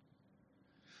houses.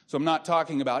 So I'm not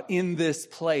talking about in this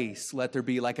place, let there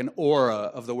be like an aura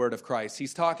of the word of Christ.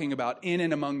 He's talking about in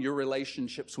and among your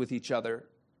relationships with each other.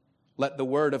 Let the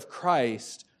word of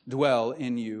Christ dwell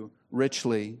in you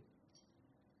richly.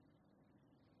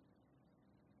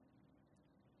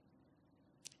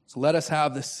 So let us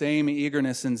have the same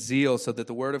eagerness and zeal so that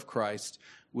the word of Christ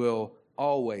will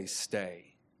always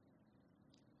stay.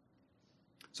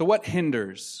 So what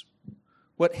hinders?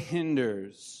 What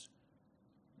hinders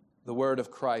the word of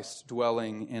Christ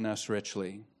dwelling in us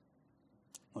richly?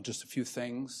 Well, just a few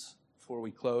things before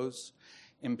we close.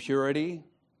 Impurity,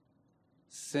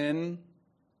 sin,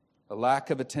 a lack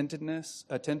of attentiveness,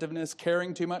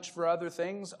 caring too much for other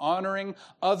things, honoring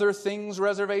other things'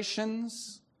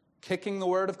 reservations, kicking the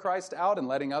word of Christ out and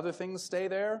letting other things stay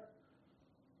there.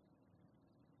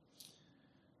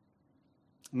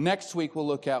 Next week, we'll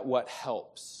look at what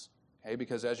helps. Okay,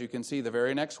 because as you can see, the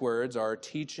very next words are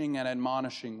teaching and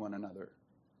admonishing one another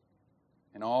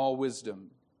in all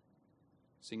wisdom,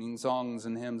 singing songs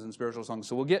and hymns and spiritual songs.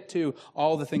 So we'll get to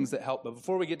all the things that help. But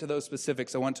before we get to those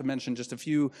specifics, I want to mention just a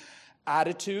few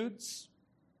attitudes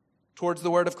towards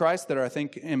the word of Christ that are, I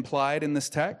think, implied in this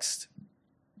text.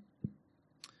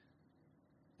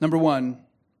 Number one,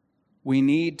 we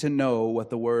need to know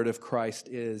what the word of Christ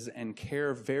is and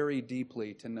care very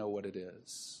deeply to know what it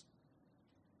is.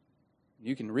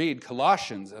 You can read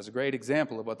Colossians as a great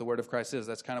example of what the word of Christ is.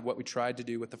 That's kind of what we tried to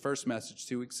do with the first message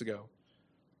 2 weeks ago.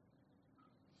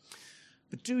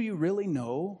 But do you really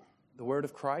know the word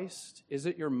of Christ? Is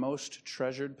it your most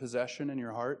treasured possession in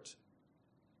your heart?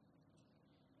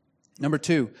 Number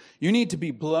two, you need to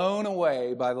be blown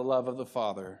away by the love of the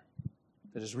Father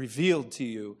that is revealed to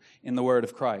you in the word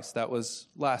of Christ. That was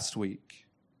last week.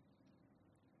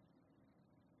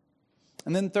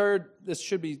 And then third, this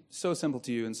should be so simple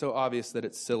to you and so obvious that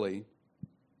it's silly.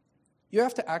 You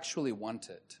have to actually want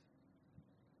it.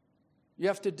 You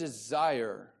have to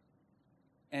desire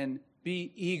and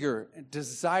be eager and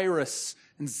desirous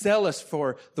and zealous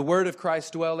for the word of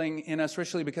Christ dwelling in us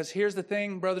richly. Because here's the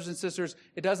thing, brothers and sisters,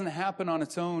 it doesn't happen on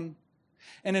its own.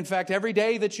 And in fact, every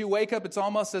day that you wake up, it's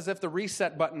almost as if the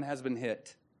reset button has been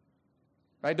hit.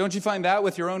 Right? Don't you find that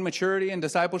with your own maturity and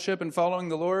discipleship and following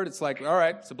the Lord? It's like, all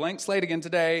right, it's a blank slate again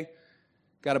today.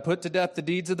 Got to put to death the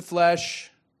deeds of the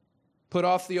flesh. Put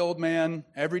off the old man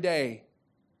every day.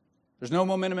 There's no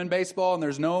momentum in baseball, and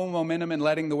there's no momentum in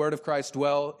letting the word of Christ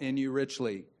dwell in you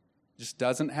richly. It just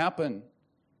doesn't happen.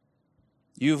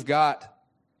 You've got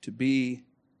to be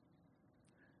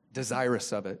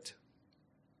desirous of it.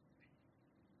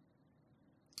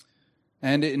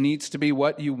 And it needs to be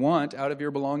what you want out of your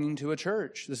belonging to a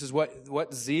church. This is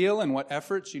what zeal and what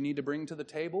efforts you need to bring to the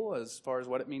table as far as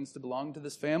what it means to belong to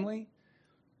this family.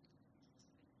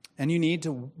 And you need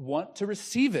to want to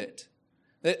receive it.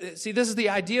 See, this is the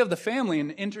idea of the family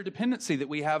and interdependency that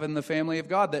we have in the family of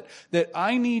God, that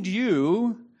I need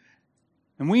you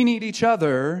and we need each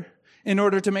other in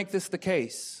order to make this the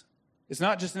case. It's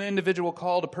not just an individual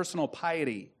call to personal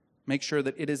piety. Make sure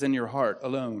that it is in your heart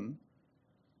alone.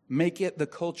 Make it the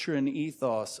culture and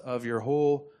ethos of your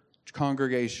whole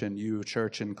congregation, you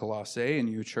church in Colossae and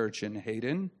you church in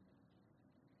Hayden.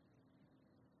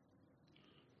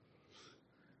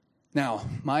 Now,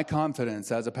 my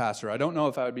confidence as a pastor, I don't know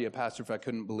if I would be a pastor if I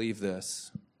couldn't believe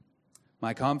this.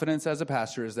 My confidence as a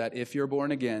pastor is that if you're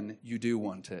born again, you do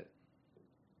want it.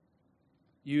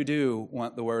 You do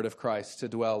want the word of Christ to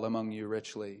dwell among you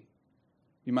richly.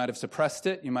 You might have suppressed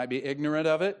it. You might be ignorant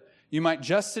of it. You might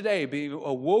just today be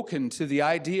awoken to the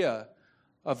idea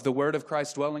of the word of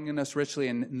Christ dwelling in us richly,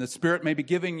 and the Spirit may be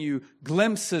giving you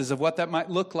glimpses of what that might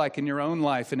look like in your own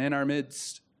life and in our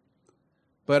midst.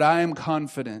 But I am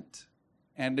confident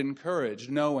and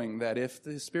encouraged, knowing that if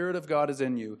the Spirit of God is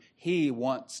in you, He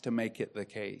wants to make it the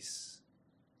case.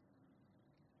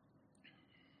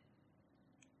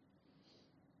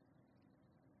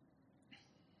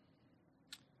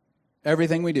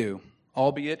 Everything we do,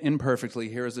 albeit imperfectly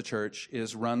here as a church,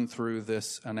 is run through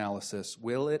this analysis.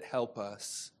 Will it help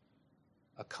us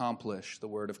accomplish the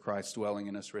word of Christ dwelling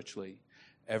in us richly?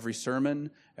 Every sermon,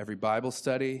 every Bible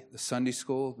study, the Sunday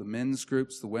school, the men's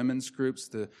groups, the women's groups,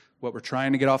 what we're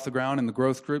trying to get off the ground in the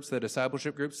growth groups, the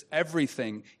discipleship groups,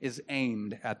 everything is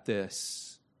aimed at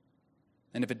this.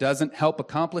 And if it doesn't help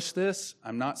accomplish this,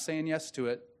 I'm not saying yes to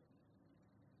it.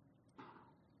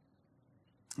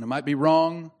 And it might be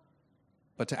wrong,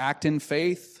 but to act in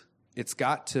faith, it's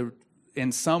got to,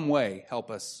 in some way, help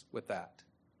us with that.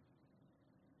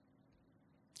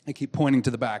 I keep pointing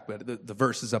to the back, but the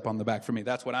verse is up on the back for me.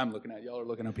 That's what I'm looking at. Y'all are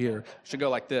looking up here. Should go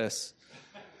like this.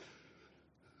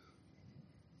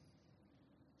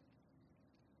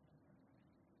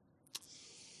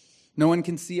 No one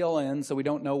can see all in, so we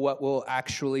don't know what will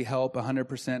actually help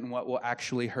 100% and what will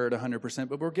actually hurt 100%.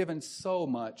 But we're given so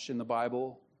much in the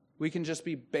Bible. We can just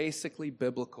be basically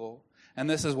biblical. And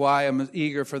this is why I'm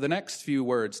eager for the next few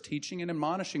words, teaching and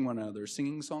admonishing one another,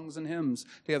 singing songs and hymns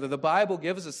together. The Bible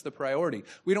gives us the priority.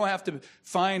 We don't have to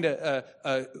find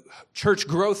a church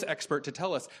growth expert to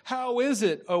tell us, how is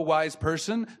it, O wise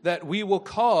person, that we will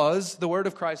cause the word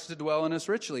of Christ to dwell in us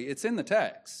richly? It's in the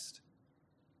text.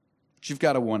 But you've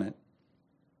got to want it.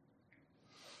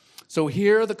 So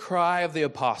hear the cry of the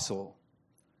apostle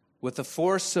with the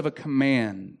force of a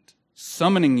command,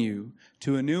 summoning you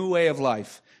to a new way of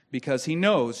life, because he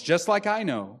knows, just like I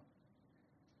know,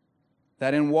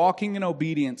 that in walking in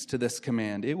obedience to this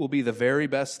command, it will be the very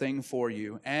best thing for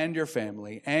you and your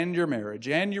family and your marriage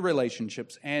and your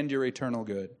relationships and your eternal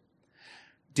good.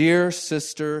 Dear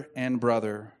sister and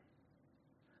brother,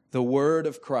 the word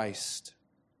of Christ,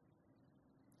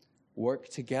 work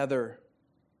together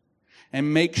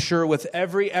and make sure with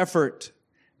every effort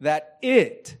that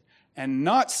it and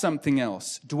not something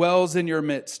else dwells in your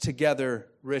midst together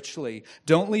richly.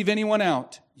 Don't leave anyone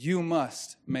out. You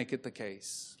must make it the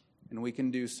case. And we can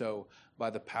do so by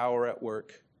the power at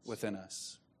work within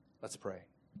us. Let's pray.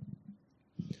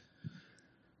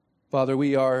 Father,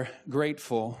 we are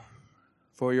grateful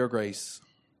for your grace.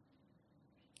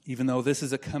 Even though this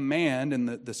is a command and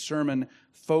the sermon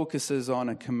focuses on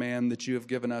a command that you have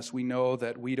given us, we know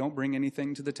that we don't bring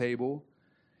anything to the table.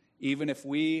 Even if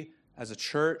we as a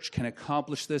church can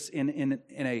accomplish this in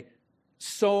a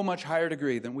so much higher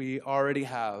degree than we already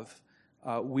have,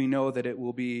 we know that it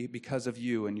will be because of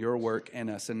you and your work in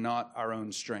us and not our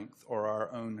own strength or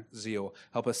our own zeal.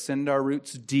 Help us send our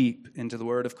roots deep into the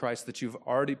word of Christ that you've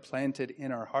already planted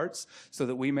in our hearts so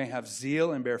that we may have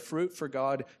zeal and bear fruit for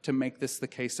God to make this the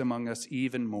case among us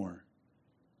even more.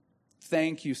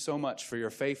 Thank you so much for your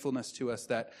faithfulness to us,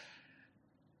 that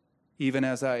even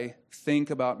as I think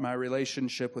about my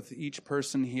relationship with each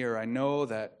person here, I know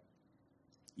that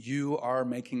you are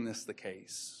making this the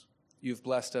case. You've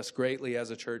blessed us greatly as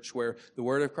a church where the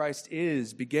word of Christ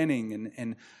is beginning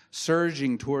and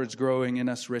surging towards growing in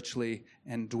us richly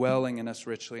and dwelling in us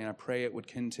richly. And I pray it would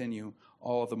continue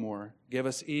all the more. Give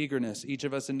us eagerness, each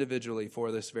of us individually,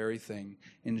 for this very thing.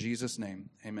 In Jesus' name,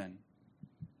 amen.